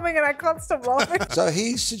it's coming and I can't stop laughing. So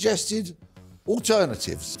he suggested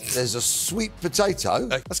alternatives. There's a sweet potato.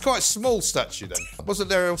 That's quite a small statue then. Wasn't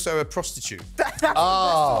there also a prostitute?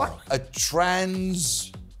 A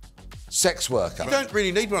trans sex worker. You don't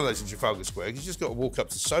really need one of those in Trafalgar Square. You just got to walk up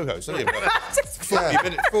to Soho, don't you? 40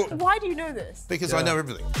 minutes. Why do you know this? Because I know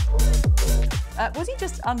everything. Was he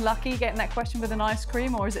just unlucky getting that question with an ice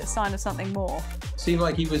cream, or is it a sign of something more? Seemed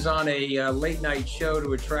like he was on a late-night show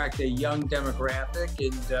to attract a young demographic,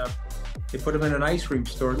 and they put him in an ice cream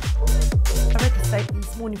store. I read the statement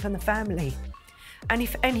this morning from the family. And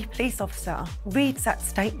if any police officer reads that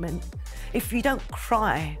statement, if you don't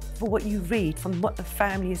cry for what you read from what the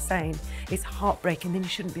family is saying, it's heartbreaking, then you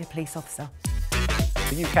shouldn't be a police officer.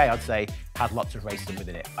 The UK, I'd say, has lots of racism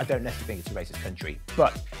within it. I don't necessarily think it's a racist country,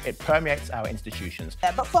 but it permeates our institutions.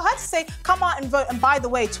 Yeah, but for her to say, come out and vote, and by the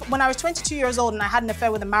way, when I was 22 years old and I had an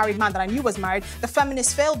affair with a married man that I knew was married, the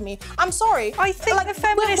feminists failed me. I'm sorry. I think the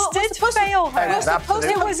feminists did fail her.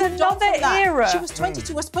 It was another era. She was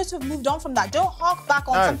 22. We're supposed to have moved on from that. Don't hark back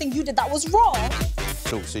on something you did that was wrong.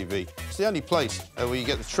 talkTV. It's the only place where you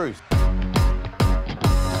get the truth.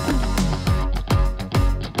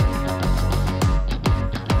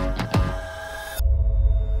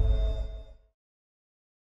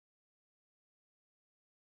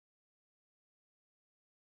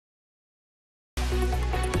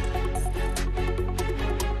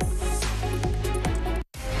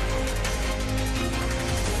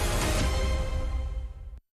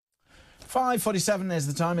 .47 is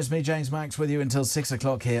the time. It's me, James Max, with you until 6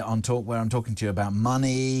 o'clock here on Talk, where I'm talking to you about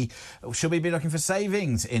money. Should we be looking for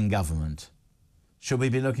savings in government? Should we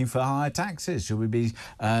be looking for higher taxes? Should we be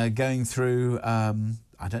going through,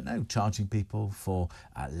 I don't know, charging people for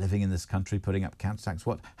living in this country, putting up council tax?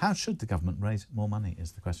 How should the government raise more money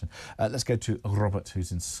is the question. Let's go to Robert,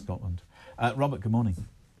 who's in Scotland. Robert, good morning.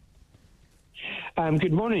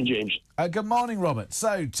 Good morning, James. Good morning, Robert.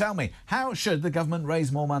 So tell me, how should the government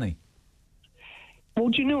raise more money? Well,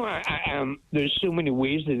 do you know, there's so many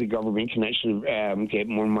ways that the government can actually get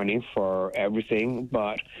more money for everything,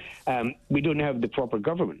 but we don't have the proper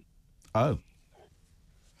government. Oh.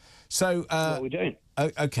 So, well, we don't.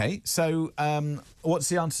 OK, so what's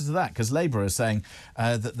the answer to that? Because Labour are saying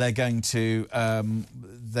that they're going to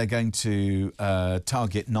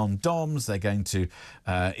target non-DOMs, they're going to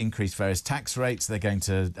increase various tax rates, they're going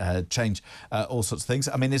to change all sorts of things.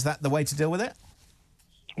 I mean, is that the way to deal with it?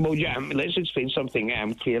 Well, yeah, let's explain something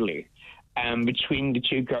clearly. Between the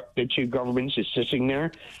two governments that's sitting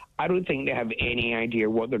there, I don't think they have any idea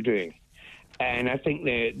what they're doing. And I think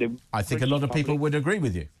I think a lot of people would agree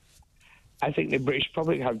with you. I think the British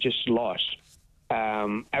public have just lost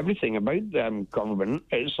everything about government.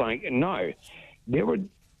 It's like, no,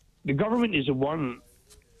 the government is the one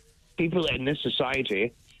people in this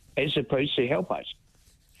society is supposed to help us.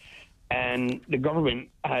 And the government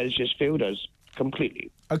has just failed us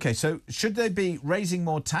completely. OK, so should they be raising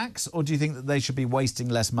more tax, or do you think that they should be wasting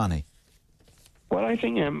less money? Well, I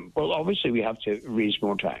think, well, obviously we have to raise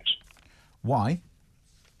more tax. Why?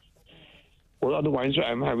 Well, otherwise,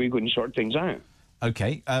 how are we going to sort things out?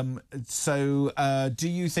 OK, so do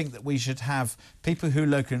you think that we should have people who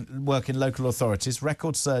work in local authorities,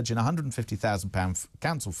 record surge in £150,000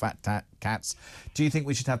 council fat cats, do you think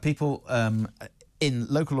we should have people in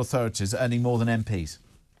local authorities earning more than MPs?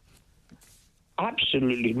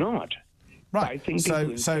 Absolutely not. Right, I think so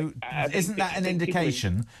isn't that an I think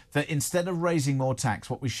indication that instead of raising more tax,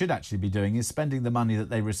 what we should actually be doing is spending the money that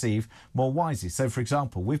they receive more wisely? So, for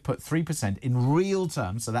example, we've put 3% in real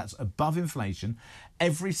terms, so that's above inflation,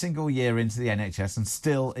 every single year into the NHS, and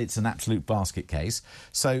still it's an absolute basket case.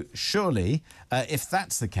 So surely, if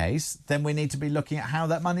that's the case, then we need to be looking at how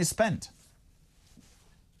that money is spent.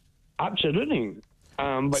 Absolutely.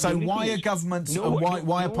 But so why are governments and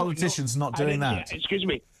why are politicians not doing that?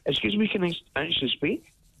 Excuse me, can I actually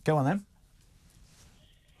speak? Go on then.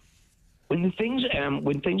 When things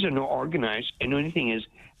are not organised, and the only thing is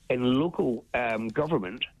in local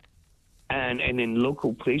government and in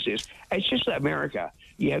local places, it's just like America.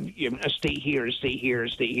 You have a state here, a state here, a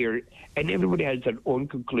state here, and everybody has their own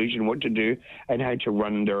conclusion what to do and how to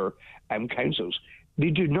run their councils. They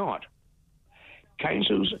do not.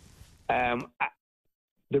 Councils,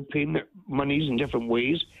 they're paying their monies in different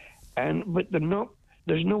ways, but they're not.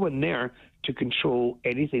 There's no one there to control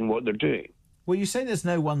anything what they're doing. Well, you say there's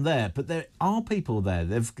no one there, but there are people there.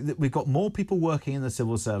 We've got more people working in the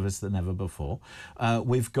civil service than ever before.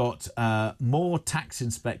 We've got more tax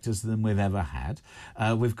inspectors than we've ever had.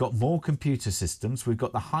 We've got more computer systems. We've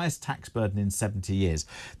got the highest tax burden in 70 years.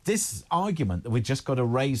 This argument that we've just got to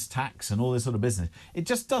raise tax and all this sort of business, it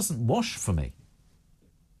just doesn't wash for me.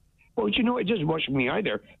 Well, you know, it doesn't wash for me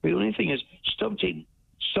either. But the only thing is, stop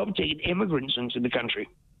taking immigrants into the country.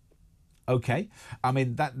 OK. I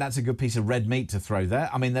mean, that's a good piece of red meat to throw there.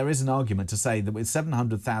 I mean, there is an argument to say that with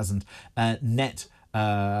 700,000 net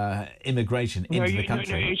immigration into the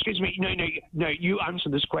country... No, excuse me. No, you answer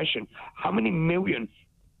this question. How many million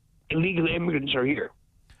illegal immigrants are here?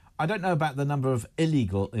 I don't know about the number of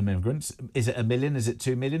illegal immigrants. Is it 1 million? Is it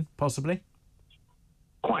 2 million, possibly?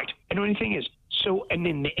 Quite. And the only thing is, so, and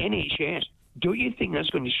then the NHS, don't you think that's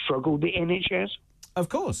going to struggle, the NHS? Of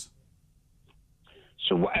course.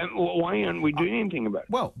 So why aren't we doing anything about it?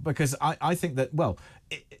 Well, because I think that,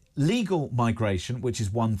 legal migration, which is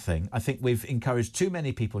one thing. I think we've encouraged too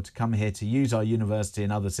many people to come here to use our university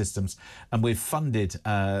and other systems, and we've funded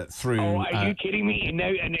through... Oh, are you kidding me?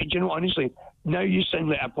 And you know, honestly, now you sound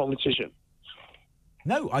like a politician.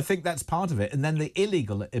 No, I think that's part of it. And then the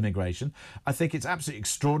illegal immigration, I think it's absolutely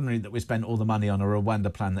extraordinary that we spend all the money on a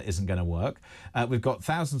Rwanda plan that isn't going to work. We've got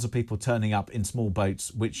thousands of people turning up in small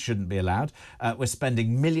boats, which shouldn't be allowed. We're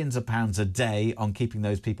spending millions of pounds a day on keeping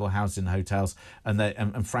those people housed in hotels.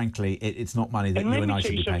 And frankly, it's not money that you and I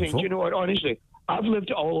should be paying for. You know what, honestly, I've lived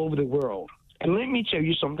all over the world. And let me tell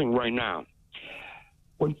you something right now.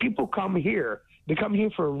 When people come here, they come here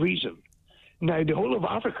for a reason. Now, the whole of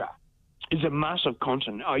Africa is a massive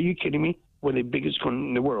continent. Are you kidding me? We're the biggest continent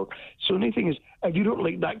in the world. So the only thing is, if you don't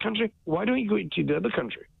like that country, why don't you go to the other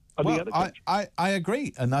country? I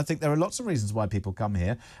agree. And I think there are lots of reasons why people come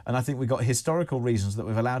here. And I think we've got historical reasons that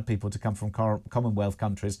we've allowed people to come from Commonwealth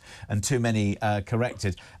countries and too many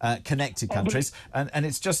connected countries. And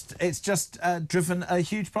it's just driven a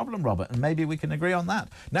huge problem, Robert. And maybe we can agree on that.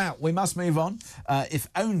 Now, we must move on, if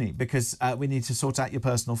only because we need to sort out your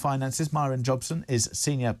personal finances. Myron Jobson is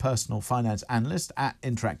Senior Personal Finance Analyst at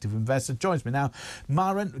Interactive Investor. Joins me now.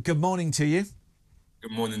 Myron, good morning to you.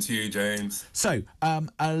 Good morning to you, James. So,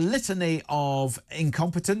 a litany of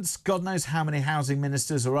incompetence, God knows how many housing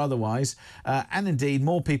ministers or otherwise, and indeed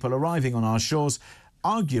more people arriving on our shores.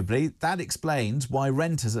 Arguably, that explains why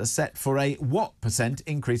renters are set for a what %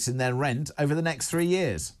 increase in their rent over the next 3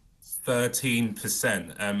 years?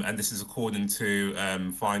 13%, and this is according to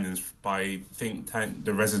findings by think tank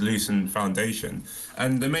the Resolution Foundation.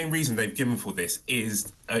 And the main reason they've given for this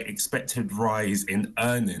is an expected rise in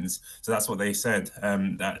earnings. So that's what they said,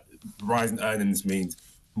 that rise in earnings means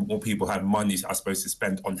more people have money, I suppose, to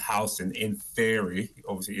spend on housing in theory.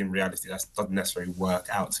 Obviously, in reality, that doesn't necessarily work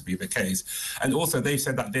out to be the case. And also, they've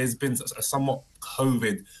said that there's been a somewhat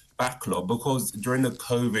COVID backlog because during the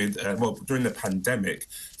during the pandemic,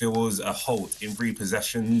 there was a halt in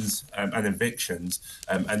repossessions and evictions,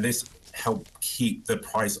 and this helped keep the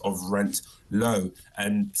price of rent low.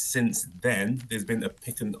 And since then, there's been a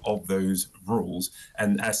picking of those rules,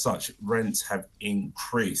 and as such, rents have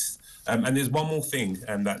increased. And there's one more thing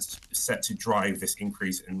that's set to drive this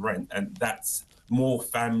increase in rent, and that's more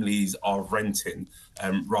families are renting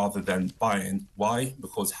rather than buying. Why?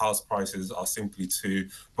 Because house prices are simply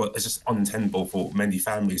it's just untenable for many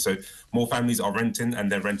families. So more families are renting,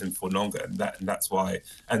 and they're renting for longer, and that's why.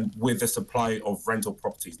 And with the supply of rental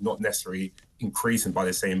properties not necessarily increasing by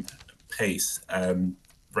the same pace,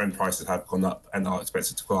 rent prices have gone up and are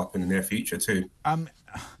expected to go up in the near future too.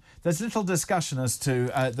 There's little discussion as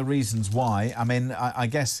to the reasons why. I mean, I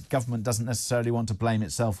guess government doesn't necessarily want to blame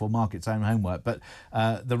itself or mark its own homework, but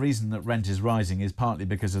the reason that rent is rising is partly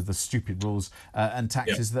because of the stupid rules and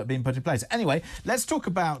taxes that have been put in place. Anyway, let's talk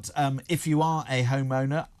about if you are a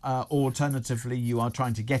homeowner, alternatively you are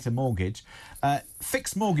trying to get a mortgage.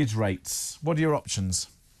 Fixed mortgage rates, what are your options?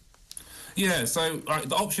 Yeah, so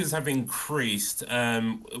the options have increased,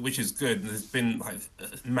 which is good. There's been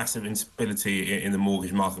massive instability in the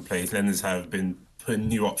mortgage marketplace. Lenders have been putting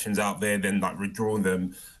new options out there, then withdrawing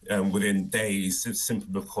them within days, simply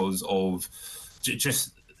because of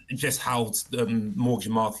just how the mortgage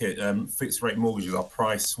market, fixed rate mortgages are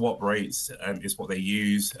priced. Swap rates is what they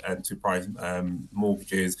use to price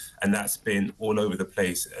mortgages, and that's been all over the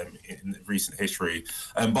place in recent history.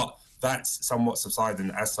 But that's somewhat subsiding.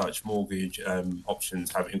 As such, mortgage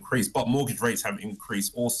options have increased, but mortgage rates have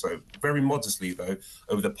increased also, very modestly though,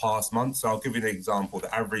 over the past month. So I'll give you an example.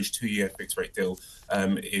 The average 2-year fixed rate deal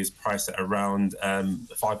is priced at around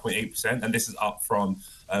 5.8%, and this is up from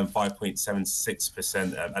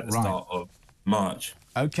 5.76% at the start of March.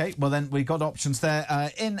 OK, well then we got options there.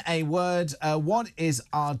 In a word, what is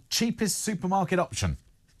our cheapest supermarket option?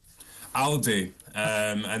 Aldi,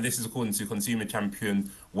 and this is according to Consumer Champion,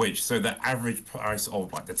 so the average price of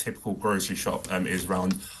the typical grocery shop is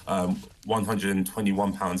around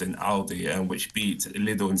 £121 in Aldi, which beats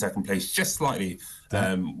Lidl in second place just slightly,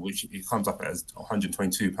 which it comes up as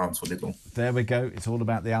 £122 for Lidl. There we go. It's all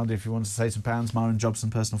about the Aldi if you want to save some pounds. Myron Jobson,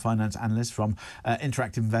 personal finance analyst from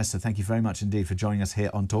Interactive Investor. Thank you very much indeed for joining us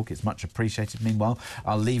here on Talk. It's much appreciated. Meanwhile,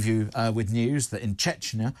 I'll leave you with news that in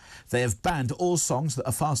Chechnya, they have banned all songs that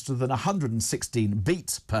are faster than 116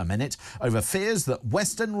 beats per minute over fears that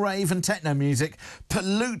Western rave and techno music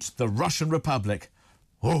pollute the Russian Republic.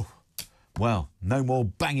 Oh, well, no more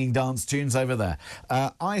banging dance tunes over there.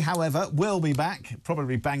 I, however, will be back,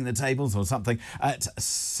 probably banging the tables or something, at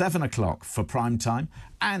 7 o'clock for prime time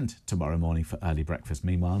and tomorrow morning for early breakfast.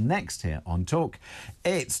 Meanwhile, next here on Talk,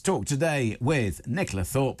 it's Talk Today with Nicola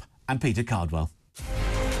Thorpe and Peter Cardwell.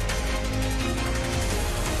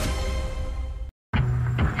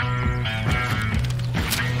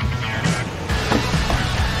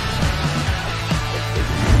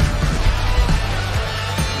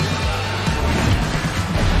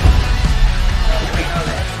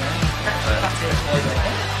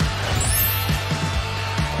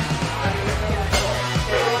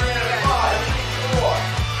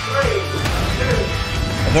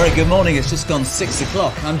 Very good morning, it's just gone 6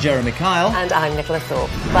 o'clock. I'm Jeremy Kyle. And I'm Nicola Thorpe.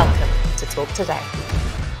 Welcome to Talk Today.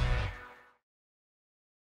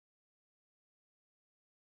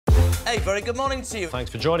 Hey, very good morning to you. Thanks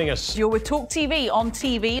for joining us. You're with talkTV, on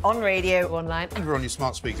TV, on radio, online. And we're on your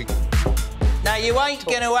smart speaker. Now, you ain't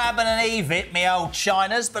going to have an EVIT, me old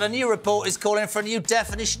Chinas, but a new report is calling for a new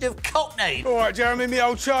definition of cockney. All right, Jeremy, me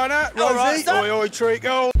old China. All right, Rosie, oi, oi,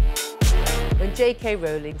 treacle. When J.K.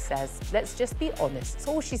 Rowling says, let's just be honest, that's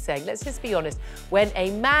all she's saying, let's just be honest. When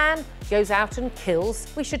a man goes out and kills,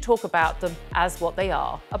 we should talk about them as what they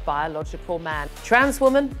are, a biological man. Trans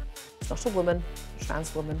woman, it's not a woman.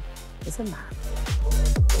 Trans woman is a man.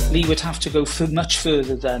 Lee would have to go much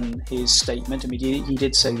further than his statement. I mean, he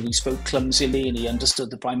did say that he spoke clumsily and he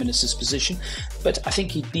understood the Prime Minister's position, but I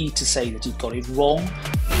think he'd need to say that he'd got it wrong.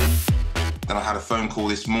 Then I had a phone call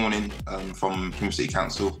this morning from Plymouth City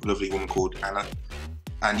Council, a lovely woman called Anna.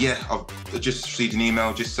 And yeah, I've just received an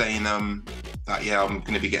email just saying that, yeah, I'm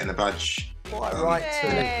going to be getting a badge. Quite right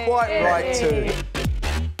too. Quite right too.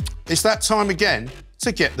 It's that time again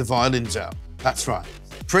to get the violins out. That's right.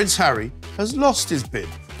 Prince Harry has lost his bid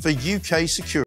for UK security.